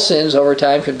small sins over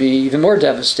time could be even more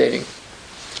devastating.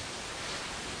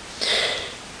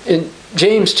 In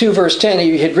James 2 verse 10,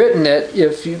 he had written that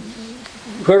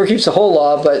whoever keeps the whole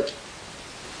law but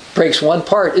breaks one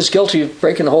part is guilty of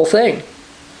breaking the whole thing.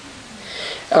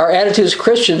 Our attitude as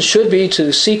Christians should be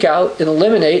to seek out and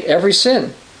eliminate every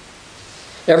sin,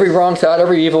 every wrong thought,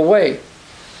 every evil way.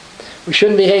 We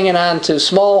shouldn't be hanging on to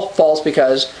small faults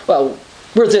because, well,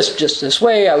 we're just this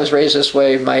way, I was raised this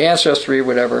way, my ancestry,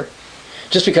 whatever,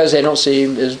 just because they don't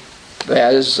seem as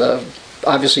bad as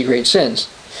obviously great sins.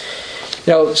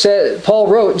 Paul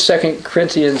wrote in 2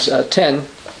 Corinthians 10,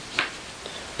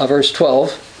 verse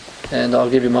 12, and I'll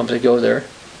give you a moment to go there.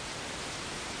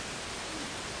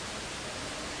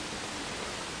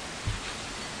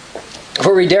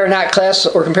 For we dare not class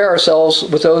or compare ourselves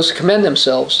with those who commend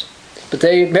themselves, but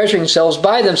they, measuring themselves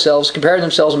by themselves, comparing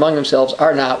themselves among themselves,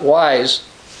 are not wise.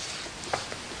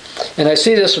 And I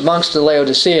see this amongst the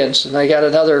Laodiceans, and I got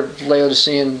another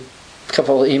Laodicean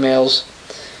couple of emails.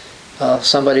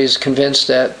 Somebody's convinced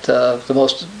that the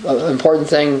most important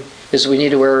thing is we need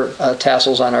to wear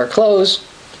tassels on our clothes.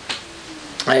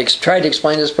 I tried to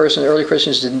explain to this person that early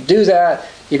Christians didn't do that.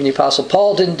 Even the Apostle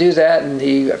Paul didn't do that, and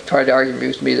he tried to argue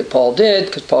with me that Paul did,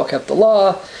 because Paul kept the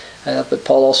law. But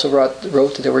Paul also wrote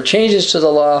that there were changes to the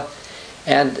law,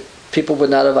 and people would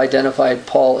not have identified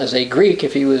Paul as a Greek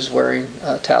if he was wearing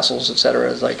tassels,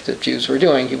 etc., like the Jews were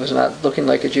doing. He was not looking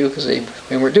like a Jew because they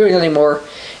weren't doing it anymore.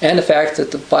 And the fact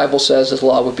that the Bible says that the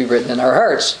law would be written in our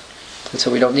hearts. And so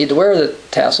we don't need to wear the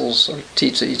tassels or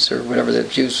tzitzits or whatever the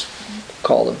Jews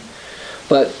call them.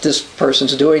 But this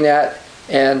person's doing that,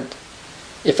 and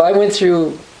if I went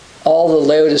through all the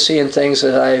Laodicean things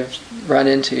that I've run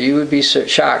into, you would be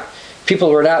shocked. People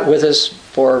who are not with us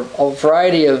for a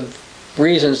variety of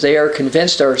reasons they are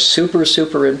convinced are super,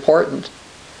 super important.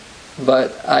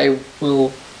 But I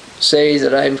will say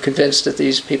that I'm convinced that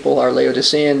these people are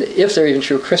Laodicean, if they're even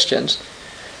true Christians.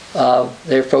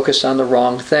 They're focused on the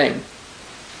wrong thing.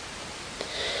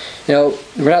 We're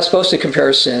not supposed to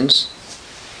compare sins.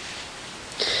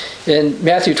 In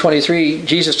Matthew 23,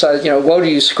 Jesus said, woe to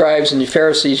you scribes and you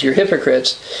Pharisees, you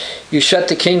hypocrites. You shut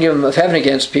the kingdom of heaven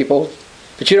against people,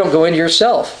 but you don't go in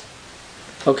yourself.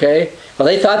 Okay? Well,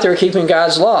 they thought they were keeping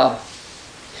God's law.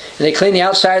 And they clean the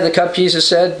outside of the cup, Jesus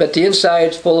said, but the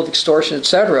inside is full of extortion,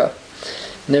 etc.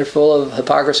 And they're full of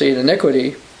hypocrisy and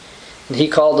iniquity. And he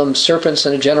called them serpents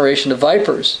and a generation of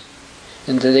vipers.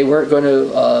 And that they weren't going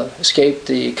to escape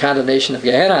the condemnation of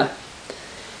Gehenna.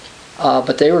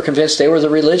 But they were convinced they were the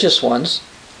religious ones.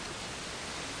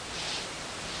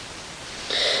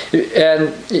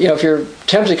 And if you're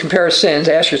tempted to compare sins,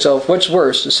 ask yourself, what's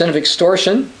worse, the sin of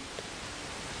extortion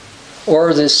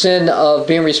or the sin of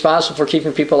being responsible for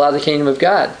keeping people out of the kingdom of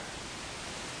God,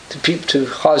 to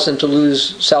cause them to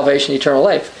lose salvation, eternal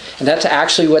life? And that's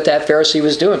actually what that Pharisee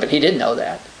was doing, but he didn't know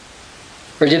that,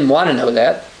 or he didn't want to know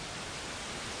that.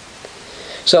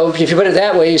 So if you put it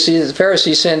that way, you see that the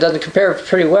Pharisee sin doesn't compare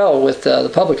pretty well with the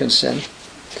publican's sin.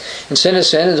 And sin is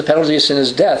sin, and the penalty of sin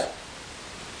is death.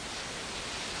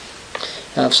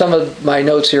 Some of my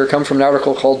notes here come from an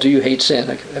article called "Do You Hate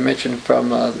Sin?" I mentioned it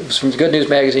was from the Good News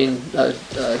magazine,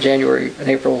 January and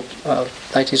April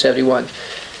 1971.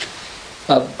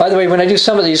 By the way, when I do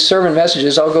some of these sermon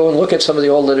messages, I'll go and look at some of the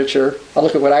old literature. I'll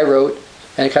look at what I wrote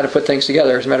and kind of put things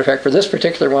together. As a matter of fact, for this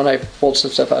particular one, I pulled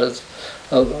some stuff out of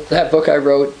that book I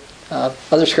wrote,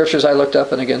 other scriptures I looked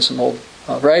up, and again some old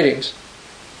writings.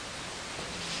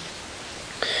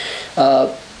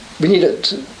 We need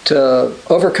to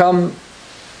overcome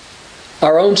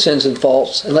our own sins and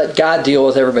faults and let God deal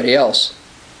with everybody else.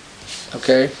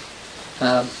 Okay?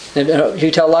 And if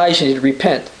you tell lies, you need to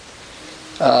repent.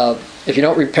 If you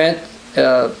don't repent,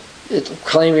 it'll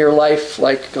claim your life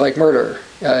like murder.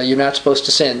 You're not supposed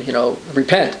to sin.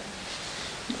 Repent.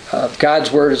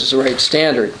 God's word is the right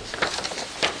standard.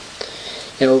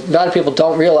 A lot of people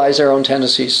don't realize their own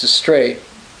tendencies to stray,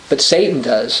 but Satan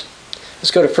does.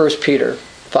 Let's go to 1 Peter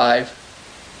 5.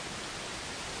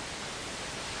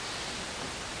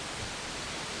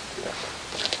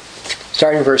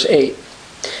 Starting in verse 8.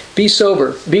 Be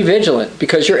sober, be vigilant,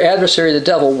 because your adversary the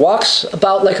devil walks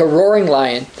about like a roaring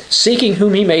lion, seeking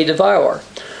whom he may devour.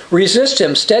 Resist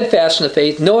him, steadfast in the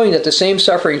faith, knowing that the same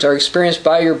sufferings are experienced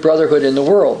by your brotherhood in the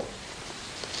world.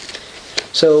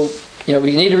 So,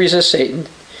 we need to resist Satan.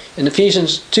 In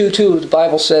Ephesians 2:2, the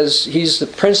Bible says he's the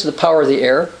prince of the power of the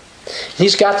air.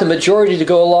 He's got the majority to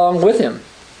go along with him.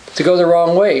 to go the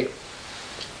wrong way.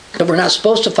 But we're not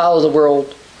supposed to follow the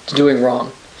world to doing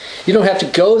wrong. You don't have to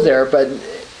go there, but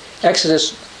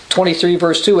Exodus 23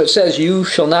 verse 2, it says, you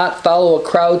shall not follow a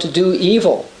crowd to do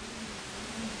evil.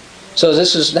 So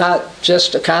this is not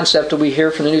just a concept that we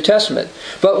hear from the New Testament.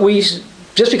 But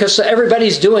just because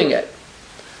everybody's doing it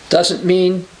doesn't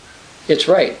mean it's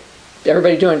right.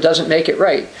 Everybody doing it doesn't make it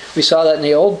right. We saw that in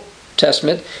the Old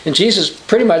Testament. And Jesus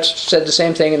pretty much said the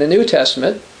same thing in the New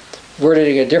Testament, worded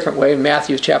it a different way in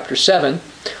Matthew chapter 7.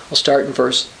 We'll start in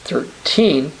verse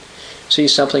 13. See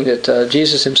something that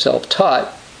Jesus himself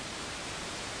taught.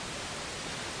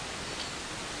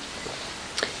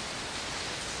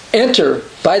 Enter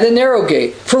by the narrow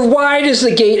gate. For wide is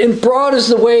the gate and broad is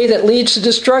the way that leads to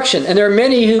destruction. And there are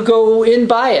many who go in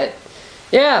by it.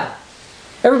 Yeah,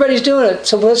 everybody's doing it,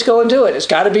 so let's go and do it. It's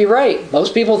got to be right.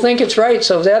 Most people think it's right,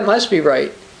 so that must be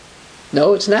right.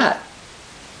 No, it's not.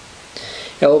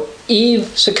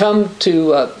 Eve succumbed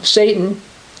to Satan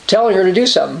telling her to do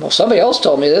something. Well, somebody else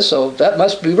told me this, so that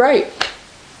must be right.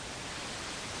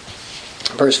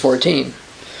 Verse 14.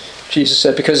 Jesus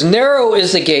said, because narrow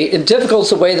is the gate and difficult is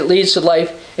the way that leads to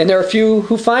life, and there are few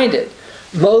who find it.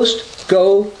 Most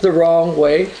go the wrong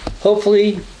way.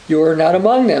 Hopefully you're not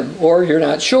among them, or you're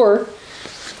not sure.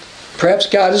 Perhaps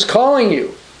God is calling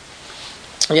you.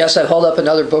 Yes, I hold up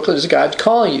another booklet as God's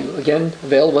Calling You. Again,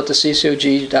 available at the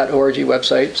ccog.org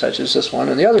website, such as this one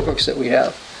and the other books that we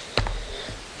have.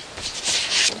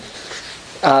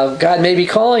 God may be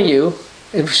calling you,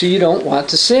 and so you don't want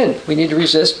to sin. We need to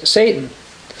resist Satan.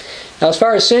 Now, as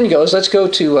far as sin goes, let's go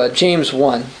to James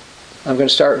 1. I'm going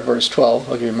to start with verse 12.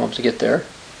 I'll give you a moment to get there.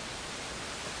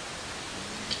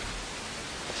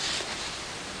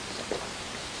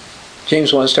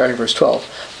 James 1, starting verse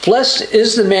 12. Blessed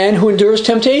is the man who endures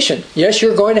temptation. Yes,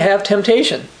 you're going to have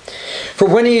temptation. For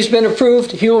when he's been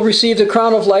approved, he will receive the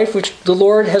crown of life which the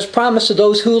Lord has promised to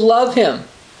those who love him.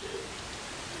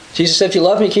 Jesus said, if you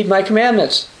love me, keep my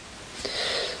commandments.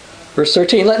 Verse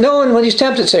 13, let no one when he's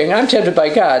tempted say, I'm tempted by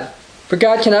God. For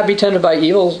God cannot be tempted by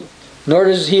evil, nor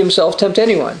does he himself tempt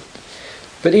anyone.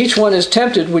 But each one is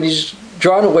tempted when he's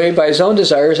drawn away by his own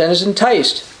desires and is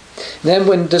enticed. And then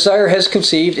when desire has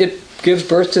conceived, it gives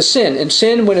birth to sin. And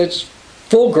sin, when it's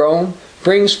full grown,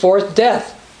 brings forth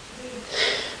death.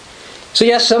 So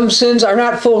yes, some sins are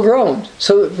not full grown.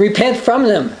 So repent from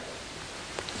them.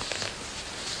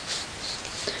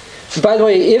 And by the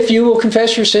way, if you will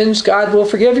confess your sins, God will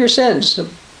forgive your sins.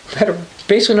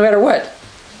 Basically no matter what.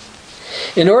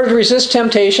 In order to resist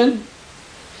temptation,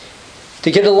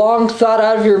 to get a long thought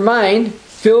out of your mind,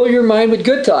 fill your mind with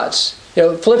good thoughts.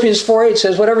 Philippians 4:8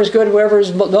 says, whatever is good, whatever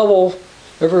is noble,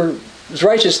 whatever is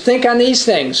righteous, think on these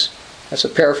things. That's a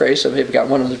paraphrase, so maybe got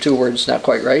one of the two words not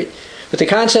quite right. But the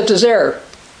concept is there.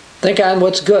 Think on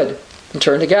what's good and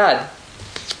turn to God.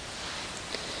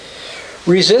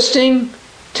 Resisting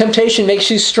temptation makes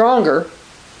you stronger,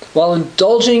 while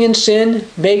indulging in sin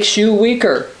makes you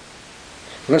weaker.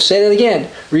 I'm going to say that again.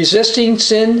 Resisting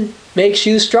sin makes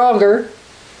you stronger.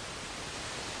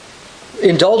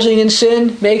 Indulging in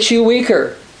sin makes you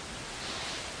weaker.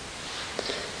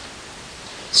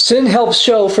 Sin helps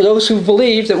show for those who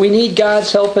believe that we need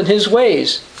God's help in his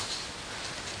ways.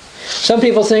 Some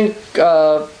people think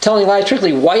telling lies,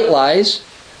 particularly white lies,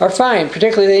 are fine,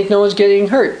 particularly they think no one's getting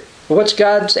hurt. Well, what's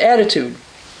God's attitude?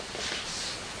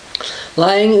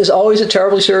 Lying is always a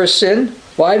terribly serious sin.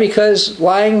 Why? Because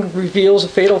lying reveals a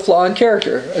fatal flaw in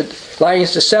character. Lying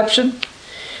is deception.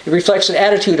 It reflects an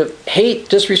attitude of hate,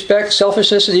 disrespect,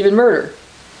 selfishness, and even murder.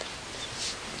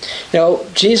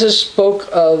 Jesus spoke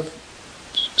of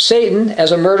Satan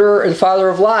as a murderer and father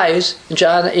of lies in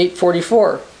John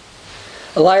 8:44.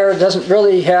 A liar doesn't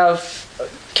really have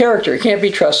character. He can't be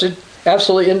trusted.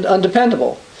 Absolutely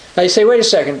undependable. Now you say, wait a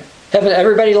second. Haven't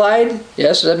everybody lied?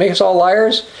 Yes. Does that make us all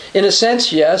liars? In a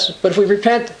sense, yes. But if we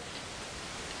repent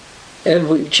and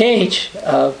we change,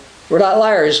 we're not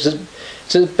liars.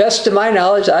 To the best of my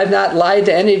knowledge, I've not lied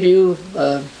to any of you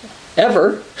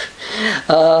ever.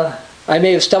 I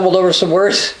may have stumbled over some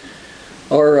words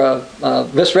or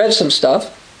misread some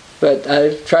stuff, but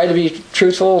I've tried to be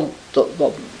truthful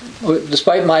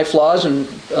despite my flaws and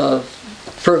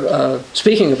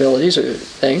speaking abilities or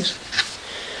things.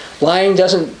 Lying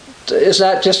is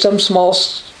not just some small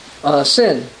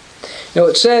sin.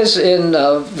 It says in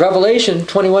Revelation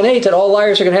 21:8 that all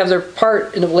liars are going to have their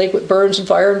part in the lake that burns in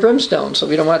fire and brimstone. So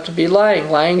we don't want to be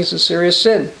lying. Lying is a serious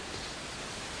sin.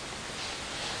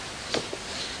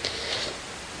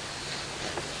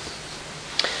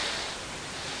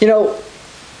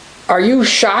 Are you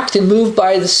shocked and moved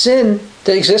by the sin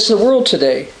that exists in the world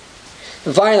today?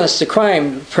 The violence, the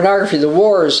crime, pornography, the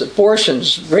wars,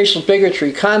 abortions, racial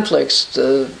bigotry, conflicts,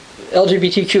 the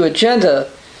LGBTQ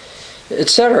agenda,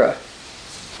 etc.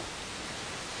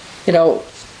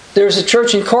 There's a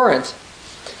church in Corinth.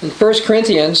 In 1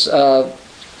 Corinthians,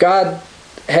 God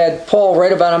had Paul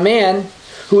write about a man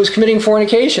who was committing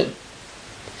fornication.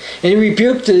 And he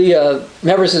rebuked the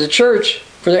members of the church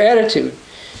for their attitude.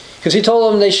 Because he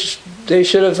told them they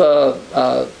should have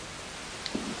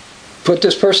put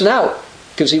this person out.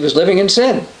 Because he was living in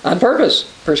sin on purpose.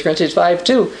 1 Corinthians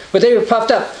 5:2. But they were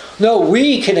puffed up. No,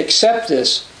 we can accept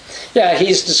this. Yeah,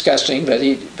 he's disgusting,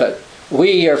 but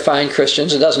we are fine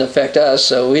Christians. It doesn't affect us,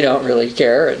 so we don't really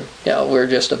care. And we're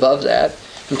just above that.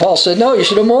 And Paul said, no, you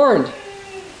should have mourned.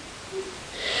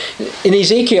 In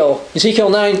Ezekiel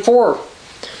 9:4,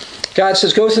 God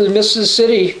says, go through the midst of the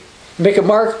city, make a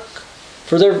mark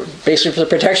for the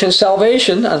protection and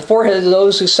salvation on the forehead of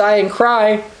those who sigh and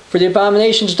cry for the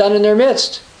abominations done in their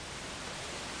midst.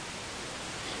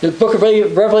 The book of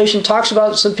Revelation talks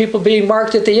about some people being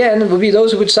marked at the end. It would be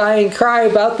those who would sigh and cry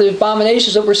about the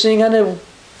abominations that we're seeing on the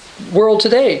world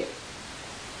today.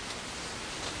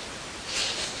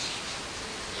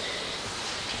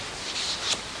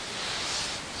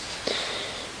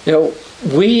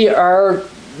 We are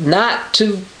not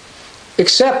to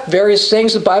accept various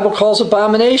things the Bible calls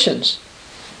abominations.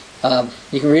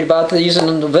 You can read about these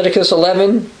in Leviticus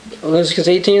 11, Leviticus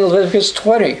 18, Leviticus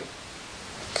 20.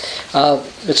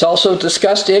 It's also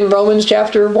discussed in Romans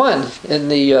chapter 1 in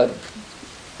the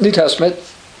New Testament.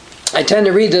 I tend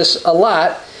to read this a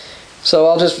lot, so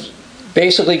I'll just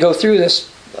basically go through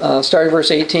this, starting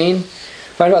verse 18.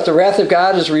 Find out the wrath of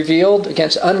God is revealed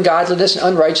against ungodliness and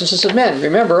unrighteousness of men.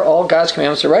 Remember, all God's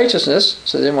commandments are righteousness,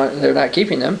 so they're not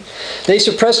keeping them. They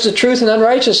suppress the truth and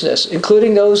unrighteousness,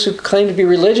 including those who claim to be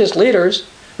religious leaders,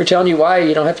 who are telling you why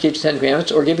you don't have to keep the Ten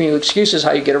Commandments, or giving you excuses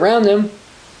how you get around them,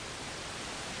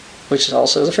 which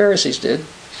also the Pharisees did.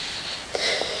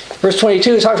 Verse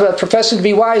 22 talks about professing to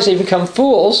be wise, they become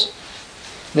fools,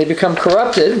 they become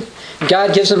corrupted.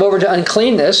 God gives them over to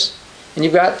uncleanness. And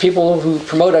you've got people who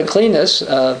promote uncleanness.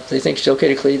 They think it's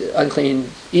okay to eat unclean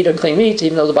meat,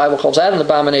 even though the Bible calls that an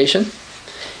abomination.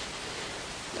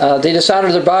 They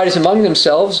dishonor their bodies among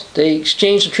themselves. They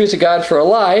exchange the truth of God for a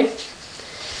lie.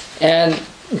 And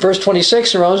in verse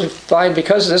 26 in Romans, we find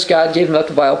because of this, God gave them up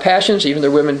to vile passions. Even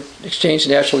their women exchanged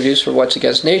the natural use for what's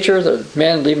against nature. The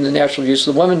men, leaving the natural use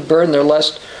of the woman, burn their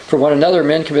lust for one another.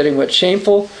 Men committing what's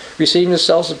shameful, receiving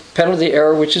themselves the penalty of the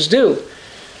error which is due.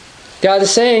 God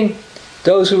is saying,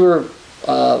 those who are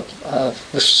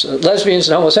lesbians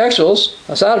and homosexuals,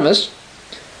 sodomists,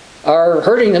 are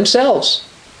hurting themselves.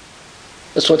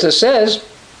 That's what this says.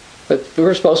 But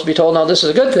we're supposed to be told, no, this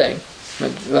is a good thing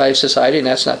by society, and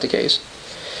that's not the case.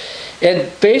 And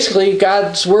basically,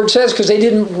 God's word says, because they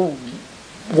didn't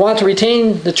want to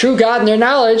retain the true God in their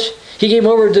knowledge, He gave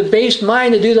them over a debased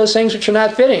mind to do those things which are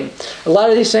not fitting. A lot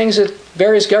of these things that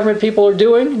various government people are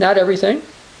doing, not everything,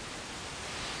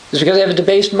 is because they have a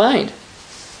debased mind.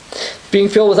 Being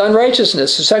filled with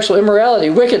unrighteousness, sexual immorality,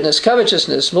 wickedness,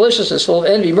 covetousness, maliciousness, full of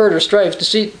envy, murder, strife,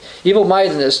 deceit,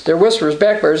 evil-mindedness. They're whisperers,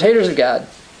 backbiters, haters of God,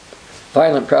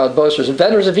 violent, proud, boasters,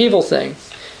 inventors of evil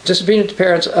things, disobedient to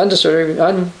parents, undeserving,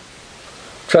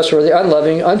 untrustworthy,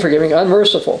 unloving, unforgiving,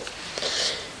 unmerciful.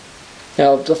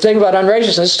 Now, the thing about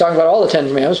unrighteousness is talking about all the Ten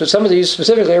Commandments, but some of these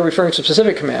specifically are referring to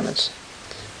specific commandments.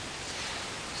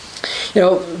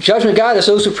 Judgment of God is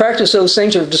those who practice those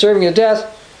things are deserving of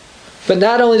death. But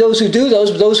not only those who do those,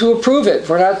 but those who approve it.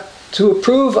 We're not to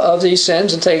approve of these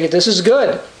sins and think this is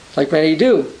good, like many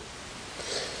do.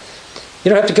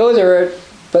 You don't have to go there,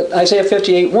 but Isaiah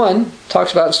 58:1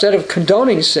 talks about instead of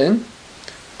condoning sin,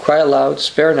 cry aloud,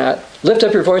 spare not, lift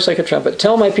up your voice like a trumpet,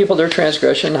 tell my people their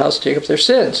transgression, and house of Jacob their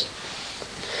sins.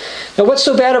 Now what's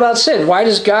so bad about sin? Why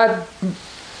does God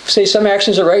say some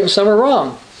actions are right and some are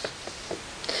wrong?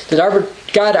 Did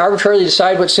God arbitrarily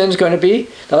decide what sin is going to be?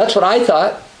 Now that's what I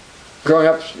thought. Growing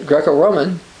up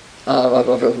Greco-Roman,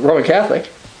 Roman Catholic.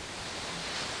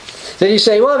 Then you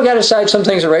say, well, we've got to decide some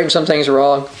things are right and some things are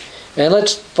wrong. And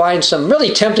let's find some really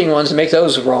tempting ones and make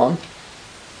those wrong.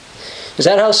 Is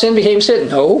that how sin became sin?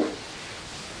 No.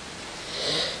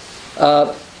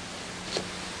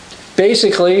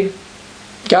 Basically,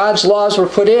 God's laws were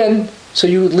put in so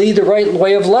you would lead the right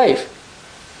way of life.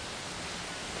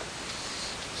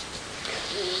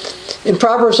 In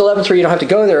Proverbs 11:3, you don't have to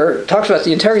go there, it talks about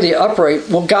the integrity of the upright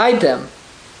will guide them,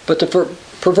 but the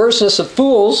perverseness of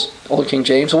fools, Old King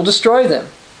James, will destroy them.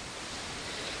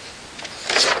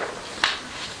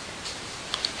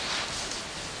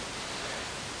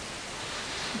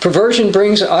 Perversion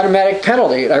brings an automatic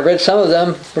penalty. I read some of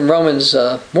them from Romans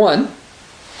 1.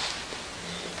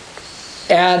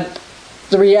 And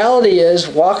the reality is,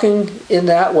 walking in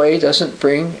that way doesn't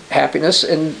bring happiness,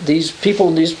 and these people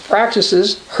in these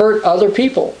practices hurt other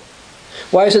people.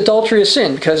 Why is adultery a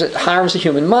sin? Because it harms the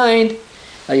human mind.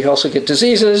 You also get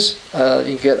diseases,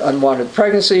 you get unwanted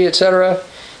pregnancy, etc.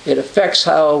 It affects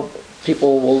how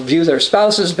people will view their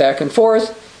spouses back and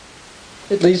forth.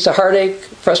 It leads to heartache,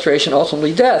 frustration,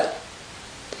 ultimately death.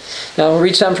 Now we'll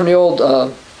read something from the old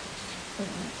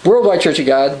Worldwide Church of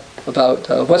God about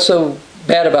what's so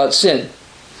bad about sin.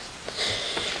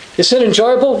 Is sin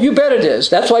enjoyable? You bet it is.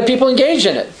 That's why people engage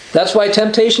in it. That's why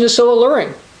temptation is so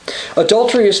alluring.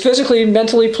 Adultery is physically and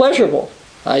mentally pleasurable.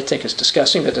 I think it's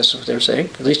disgusting, but that's what they're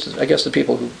saying. At least, I guess, the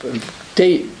people who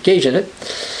engage in it.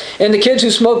 And the kids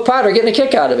who smoke pot are getting a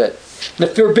kick out of it. The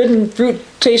forbidden fruit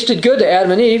tasted good to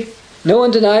Adam and Eve. No one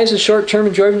denies the short-term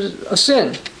enjoyment of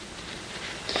sin.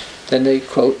 Then they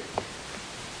quote,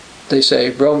 they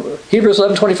say, Hebrews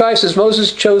 11:25 says,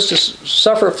 Moses chose to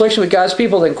suffer affliction with God's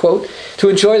people, then quote, to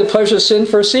enjoy the pleasure of sin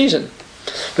for a season.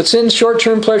 But sin's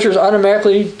short-term pleasures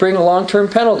automatically bring a long-term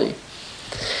penalty.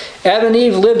 Adam and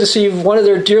Eve lived to see one of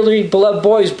their dearly beloved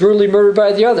boys brutally murdered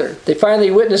by the other. They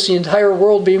finally witnessed the entire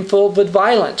world being filled with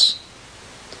violence.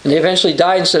 And they eventually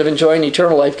died instead of enjoying the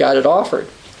eternal life God had offered.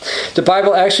 The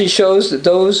Bible actually shows that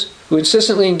those who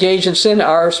insistently engage in sin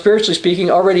are, spiritually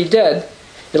speaking, already dead.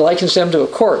 It likens them to a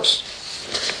corpse.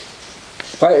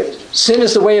 Sin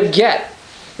is the way of get.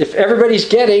 If everybody's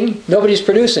getting, nobody's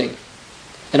producing.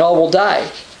 And all will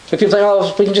die. But people think,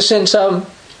 oh, we can just sin some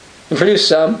and produce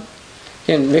some,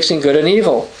 and mixing good and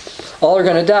evil. All are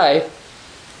going to die.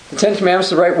 The Ten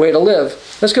Commandments are the right way to live.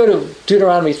 Let's go to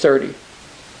Deuteronomy 30.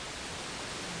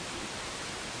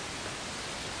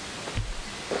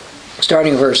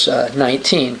 Starting verse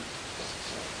 19.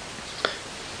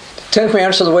 Ten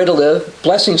Commandments are the way to live.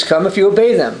 Blessings come if you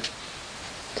obey them.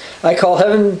 I call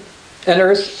heaven and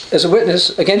earth as a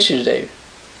witness against you today.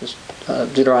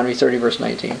 Deuteronomy 30, verse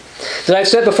 19. That I've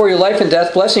set before you life and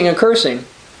death, blessing and cursing.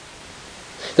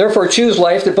 Therefore choose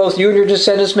life that both you and your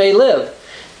descendants may live.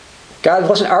 God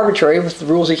wasn't arbitrary with the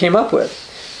rules he came up with.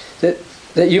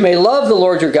 That you may love the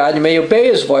Lord your God, you may obey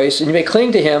his voice, and you may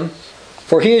cling to him,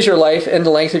 for he is your life and the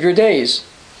length of your days.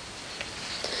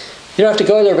 You don't have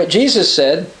to go there, but Jesus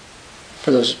said,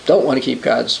 for those who don't want to keep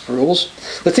God's rules,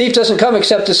 the thief doesn't come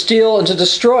except to steal and to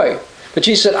destroy. But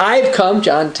Jesus said, I've come,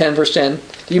 John 10, verse 10,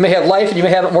 that you may have life and you may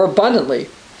have it more abundantly.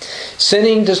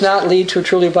 Sinning does not lead to a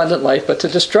truly abundant life, but to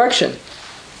destruction.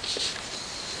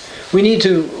 We need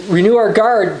to renew our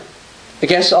guard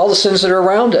against all the sins that are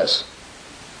around us.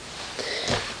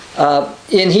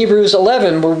 In Hebrews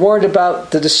 11, we're warned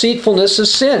about the deceitfulness of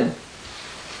sin.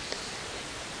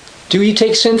 Do you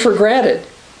take sin for granted?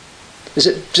 Is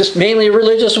it just mainly a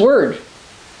religious word?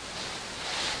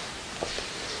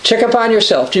 Check up on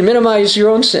yourself. Do you minimize your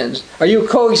own sins? Are you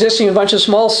coexisting with a bunch of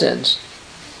small sins?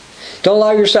 Don't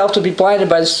allow yourself to be blinded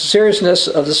by the seriousness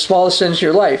of the smallest sins in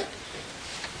your life.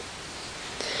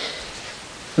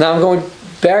 Now I'm going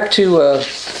back to a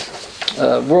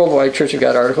Worldwide Church of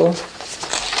God article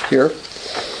here.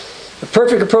 The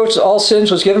perfect approach to all sins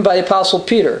was given by the Apostle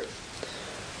Peter.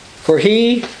 For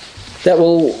he that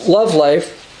will love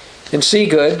life and see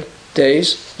good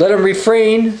days, let him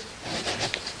refrain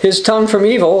his tongue from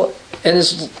evil and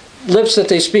his lips that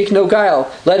they speak no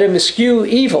guile. Let him eschew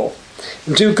evil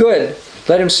and do good.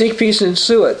 Let him seek peace and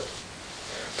ensue it.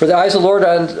 For the eyes of the Lord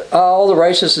on all the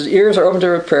righteous, his ears are open to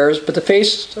their prayers, but the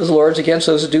face of the Lord is against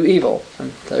those who do evil.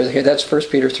 And that's 1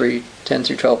 Peter 3, 10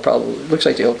 through 12, probably. It looks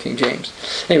like the old King James.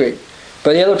 Anyway,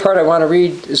 but the other part I want to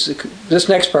read is this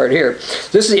next part here.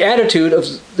 This is the attitude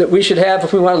that we should have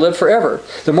if we want to live forever.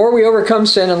 The more we overcome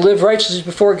sin and live righteously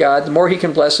before God, the more he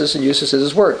can bless us and use us as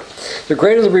his work. The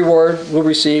greater the reward we'll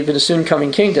receive in the soon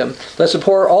coming kingdom. Let's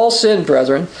abhor all sin,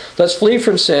 brethren. Let's flee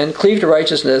from sin, cleave to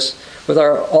righteousness with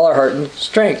all our heart and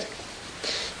strength.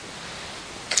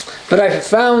 But I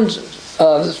found,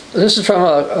 this is from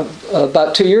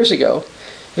about 2 years ago,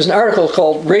 there's an article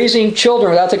called Raising Children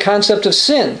Without the Concept of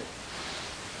Sin.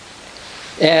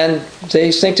 And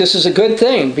they think this is a good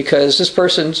thing because this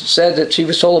person said that she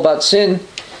was told about sin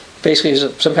basically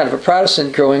as some kind of a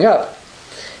Protestant growing up.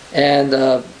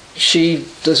 And she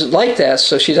doesn't like that,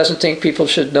 so she doesn't think people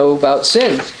should know about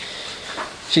sin.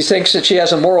 She thinks that she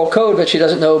has a moral code, but she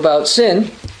doesn't know about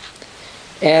sin.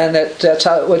 And that's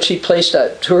what she placed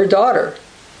to her daughter.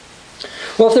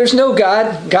 Well, if there's no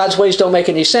God, God's ways don't make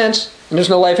any sense, and there's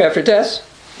no life after death,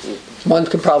 one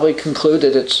can probably conclude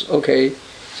that it's okay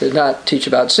to not teach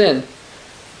about sin.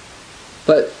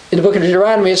 But in the book of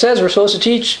Deuteronomy it says we're supposed to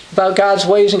teach about God's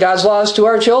ways and God's laws to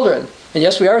our children. And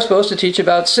yes, we are supposed to teach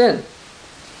about sin.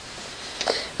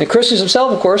 And Christians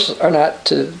themselves, of course, are not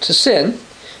to sin.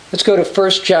 Let's go to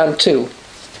 1 John 2.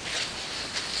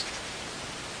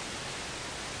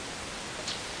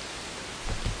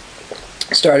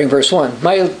 Starting verse 1.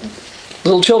 My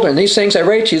little children, these things I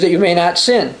write to you that you may not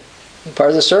sin. And part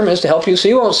of the sermon is to help you so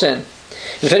you won't sin.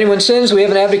 And if anyone sins, we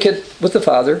have an advocate with the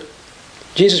Father,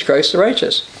 Jesus Christ the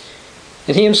righteous.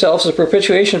 And he himself is the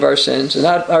propitiation of our sins, and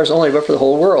not ours only, but for the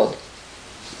whole world.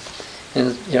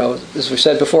 And, as we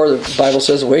said before, the Bible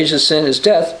says the wages of sin is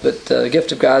death, but the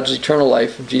gift of God is eternal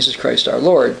life in Jesus Christ our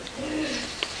Lord.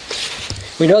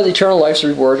 We know the eternal life's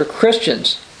reward of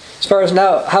Christians. As far as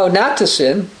now how not to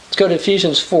sin, let's go to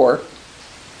Ephesians 4,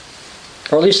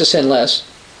 or at least to sin less,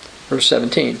 verse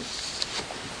 17.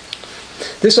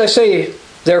 This I say,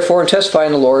 therefore, and testify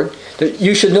in the Lord, that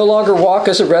you should no longer walk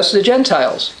as the rest of the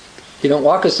Gentiles. You don't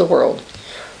walk as the world.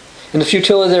 In the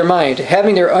futility of their mind,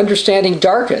 having their understanding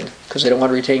darkened, because they don't want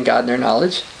to retain God in their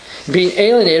knowledge, being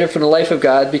alienated from the life of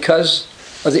God because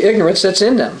of the ignorance that's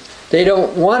in them. They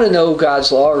don't want to know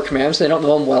God's law or commandments. They don't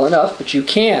know them well enough, but you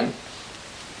can,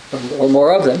 or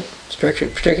more of them,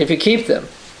 particularly if you keep them.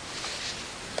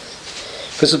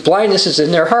 Because the blindness is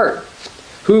in their heart,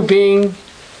 who being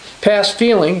past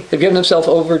feeling have given themselves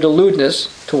over to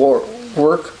lewdness, to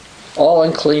work all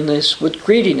uncleanness with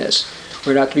greediness.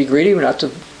 We're not to be greedy. We're not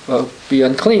to be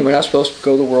unclean. We're not supposed to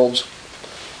go the world's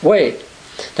way.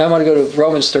 Now I want to go to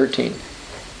Romans 13.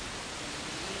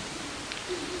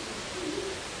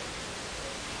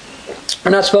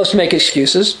 We're not supposed to make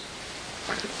excuses.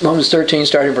 Romans 13,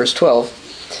 starting verse 12.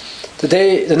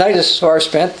 The night is far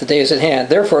spent, the day is at hand.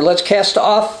 Therefore, let's cast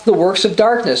off the works of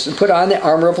darkness and put on the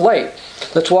armor of light.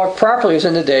 Let's walk properly as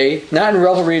in the day, not in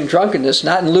revelry and drunkenness,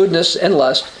 not in lewdness and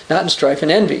lust, not in strife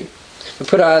and envy. But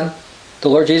put on the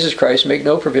Lord Jesus Christ, make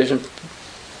no provision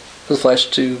for the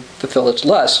flesh to fulfill its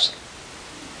lusts.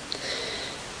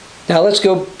 Now let's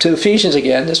go to Ephesians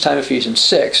again, this time Ephesians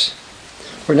 6.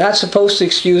 We're not supposed to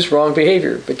excuse wrong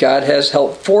behavior, but God has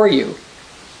help for you.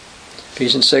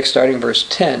 Ephesians 6, starting verse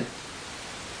 10.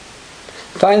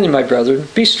 Finally, my brethren,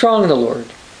 be strong in the Lord,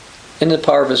 in the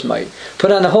power of his might.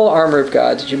 Put on the whole armor of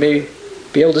God, that you may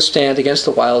be able to stand against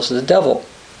the wiles of the devil.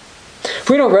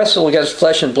 For we don't wrestle against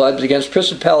flesh and blood, but against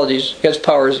principalities, against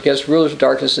powers, against rulers of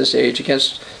darkness this age,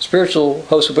 against spiritual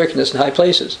hosts of wickedness in high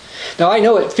places. Now I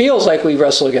know it feels like we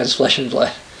wrestle against flesh and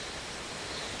blood.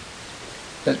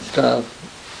 That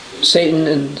Satan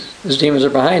and his demons are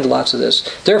behind lots of this.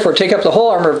 Therefore, take up the whole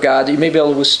armor of God, that you may be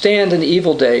able to withstand in the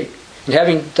evil day, and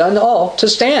having done all, to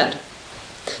stand.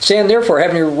 Stand therefore,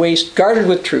 having your waist guarded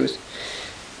with truth.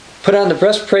 Put on the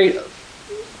breastplate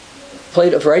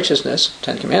of righteousness,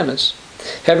 10 Commandments.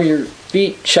 Having your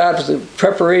feet shod with the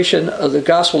preparation of the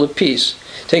gospel of peace.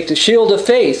 Take the shield of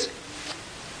faith.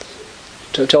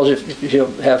 So I told you, if you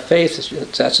don't have faith,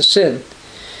 that's a sin.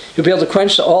 You'll be able to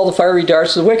quench all the fiery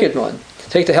darts of the wicked one.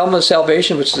 Take the helmet of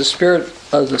salvation, which is the spirit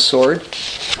of the sword,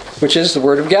 which is the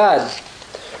word of God.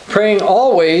 Praying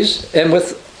always, and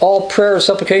with all prayer and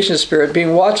supplication of the Spirit,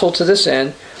 being watchful to this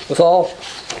end, with all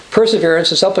perseverance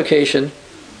and supplication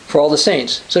for all the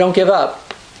saints. So don't give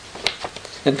up,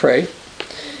 and pray.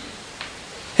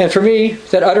 And for me,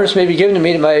 that utterance may be given to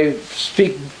me, that I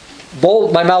speak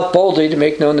my mouth boldly to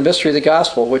make known the mystery of the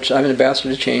gospel, which I'm an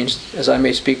ambassador to change, as I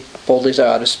may speak boldly as I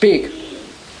ought to speak.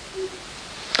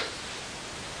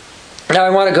 Now I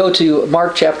want to go to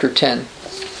Mark chapter 10.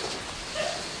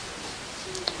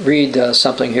 Read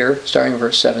something here, starting in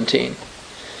verse 17.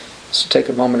 So take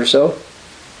a moment or so.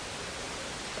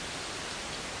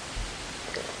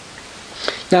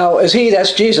 Now, as he,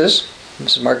 that's Jesus,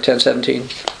 this is Mark 10:17,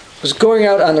 was going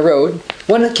out on the road,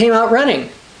 one came out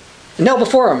running, and knelt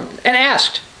before him, and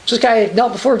asked. So this guy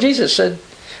knelt before Jesus, said,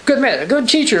 "Good man, good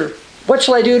teacher, what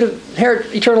shall I do to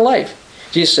inherit eternal life?"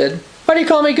 Jesus said, "Why do you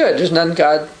call me good? There's none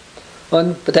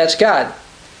one, but that's God.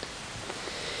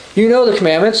 You know the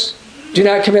commandments. Do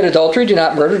not commit adultery, do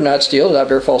not murder, do not steal, do not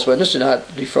bear false witness, do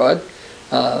not defraud,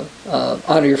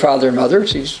 honor your father and mother."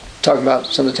 So he's talking about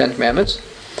some of the 10 Commandments.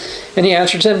 And he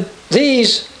answered him,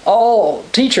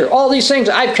 Teacher, all these things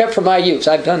I've kept from my youth.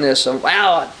 I've done this. So,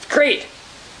 wow, great.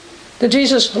 Then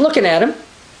Jesus, looking at him,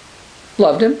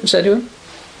 loved him and said to him,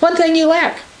 "One thing you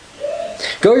lack.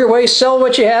 Go your way, sell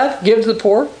what you have, give to the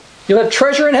poor. You'll have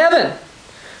treasure in heaven.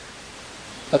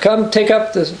 Now come, take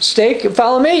up the stake and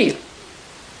follow me."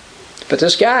 But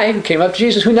this guy who came up to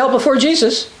Jesus, who knelt before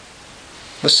Jesus,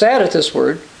 was sad at this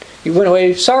word. He went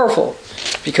away sorrowful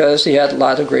because he had a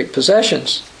lot of great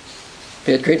possessions.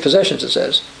 He had great possessions, it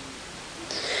says.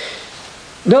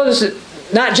 Notice that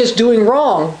not just doing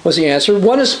wrong was the answer.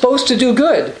 One is supposed to do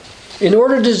good. In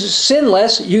order to sin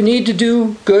less, you need to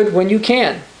do good when you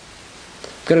can.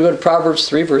 I'm going to go to Proverbs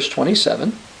 3, verse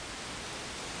 27.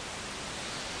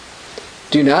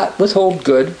 Do not withhold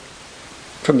good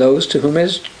from those to whom it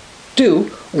is due,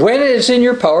 when it is in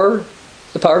your power,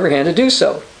 the power of your hand to do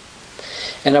so.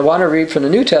 And I want to read from the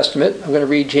New Testament. I'm going to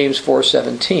read James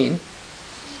 4:17.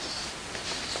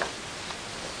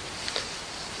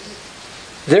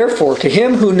 Therefore, to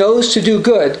him who knows to do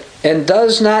good and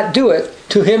does not do it,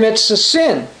 to him it's a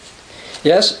sin.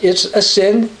 Yes, it's a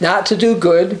sin not to do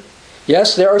good.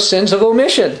 Yes, there are sins of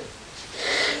omission.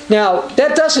 Now,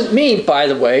 that doesn't mean, by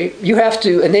the way, you have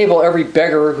to enable every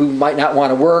beggar who might not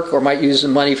want to work or might use the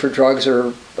money for drugs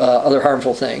or other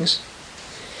harmful things.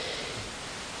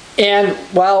 And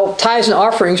while tithes and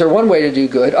offerings are one way to do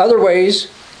good, other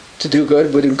ways to do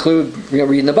good would include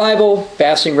reading the Bible,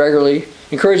 fasting regularly,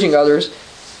 encouraging others,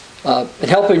 and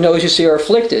helping those you see are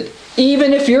afflicted,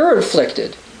 even if you're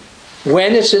afflicted,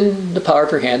 when it's in the power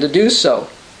of your hand to do so.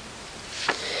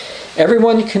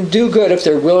 Everyone can do good if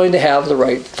they're willing to have the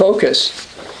right focus.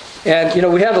 And,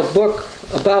 we have a book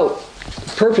about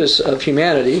the purpose of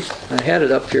humanity. I had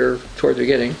it up here toward the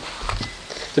beginning.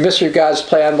 The Mystery of God's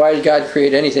Plan. Why did God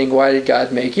create anything? Why did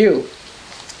God make you?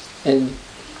 And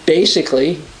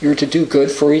basically, you're to do good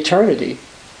for eternity.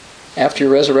 After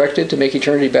you're resurrected, to make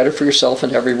eternity better for yourself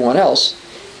and everyone else.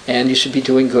 And you should be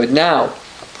doing good now.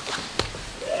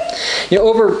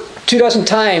 Over 24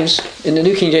 times in the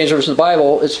New King James Version of the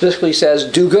Bible, it specifically says,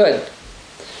 do good.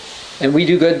 And we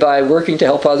do good by working to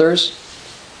help others.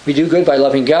 We do good by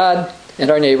loving God and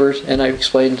our neighbors. And I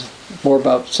explained more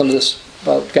about some of this,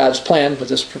 about God's plan with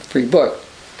this free book.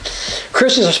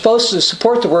 Christians are supposed to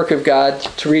support the work of God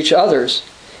to reach others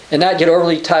and not get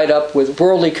overly tied up with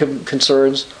worldly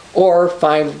concerns or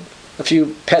find a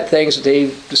few pet things that they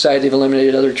decide they've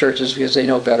eliminated other churches because they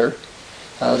know better.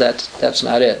 That's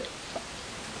not it.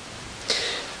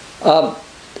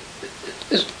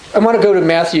 I want to go to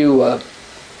Matthew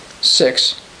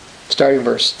 6, starting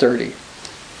verse 30.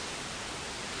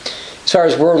 As far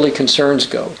as worldly concerns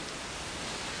go,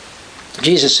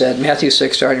 Jesus said, Matthew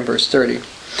 6, starting verse 30,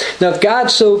 now if God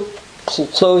so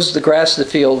clothes the grass of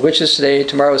the field, which is today and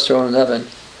tomorrow is thrown in the oven,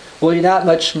 will he not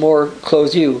much more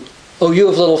clothe you, O you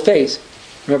of little faith?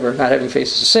 Remember, not having faith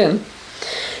is a sin.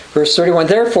 Verse 31,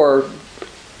 therefore,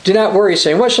 do not worry,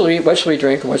 saying, what shall we eat, what shall we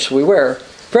drink, and what shall we wear?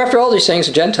 For after all these things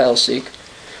the Gentiles seek.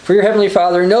 For your heavenly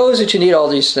Father knows that you need all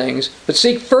these things. But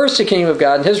seek first the kingdom of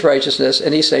God and his righteousness,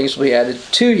 and these things will be added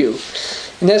to you.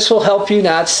 And this will help you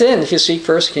not sin if you seek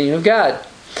first the kingdom of God.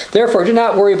 Therefore, do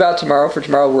not worry about tomorrow, for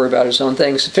tomorrow will worry about its own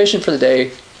things. Sufficient for the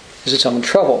day is its own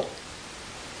trouble.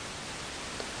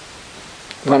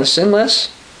 You want to sin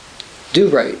less? Do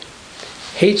right.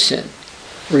 Hate sin.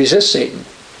 Resist Satan.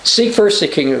 Seek first the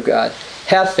kingdom of God.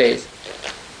 Have faith.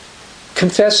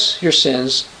 Confess your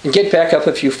sins and get back up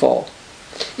if you fall.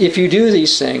 If you do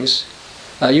these things,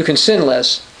 you can sin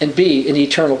less and be in the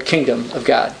eternal kingdom of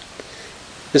God.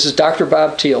 This is Dr.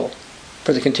 Bob Thiel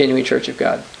for the Continuing Church of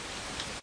God.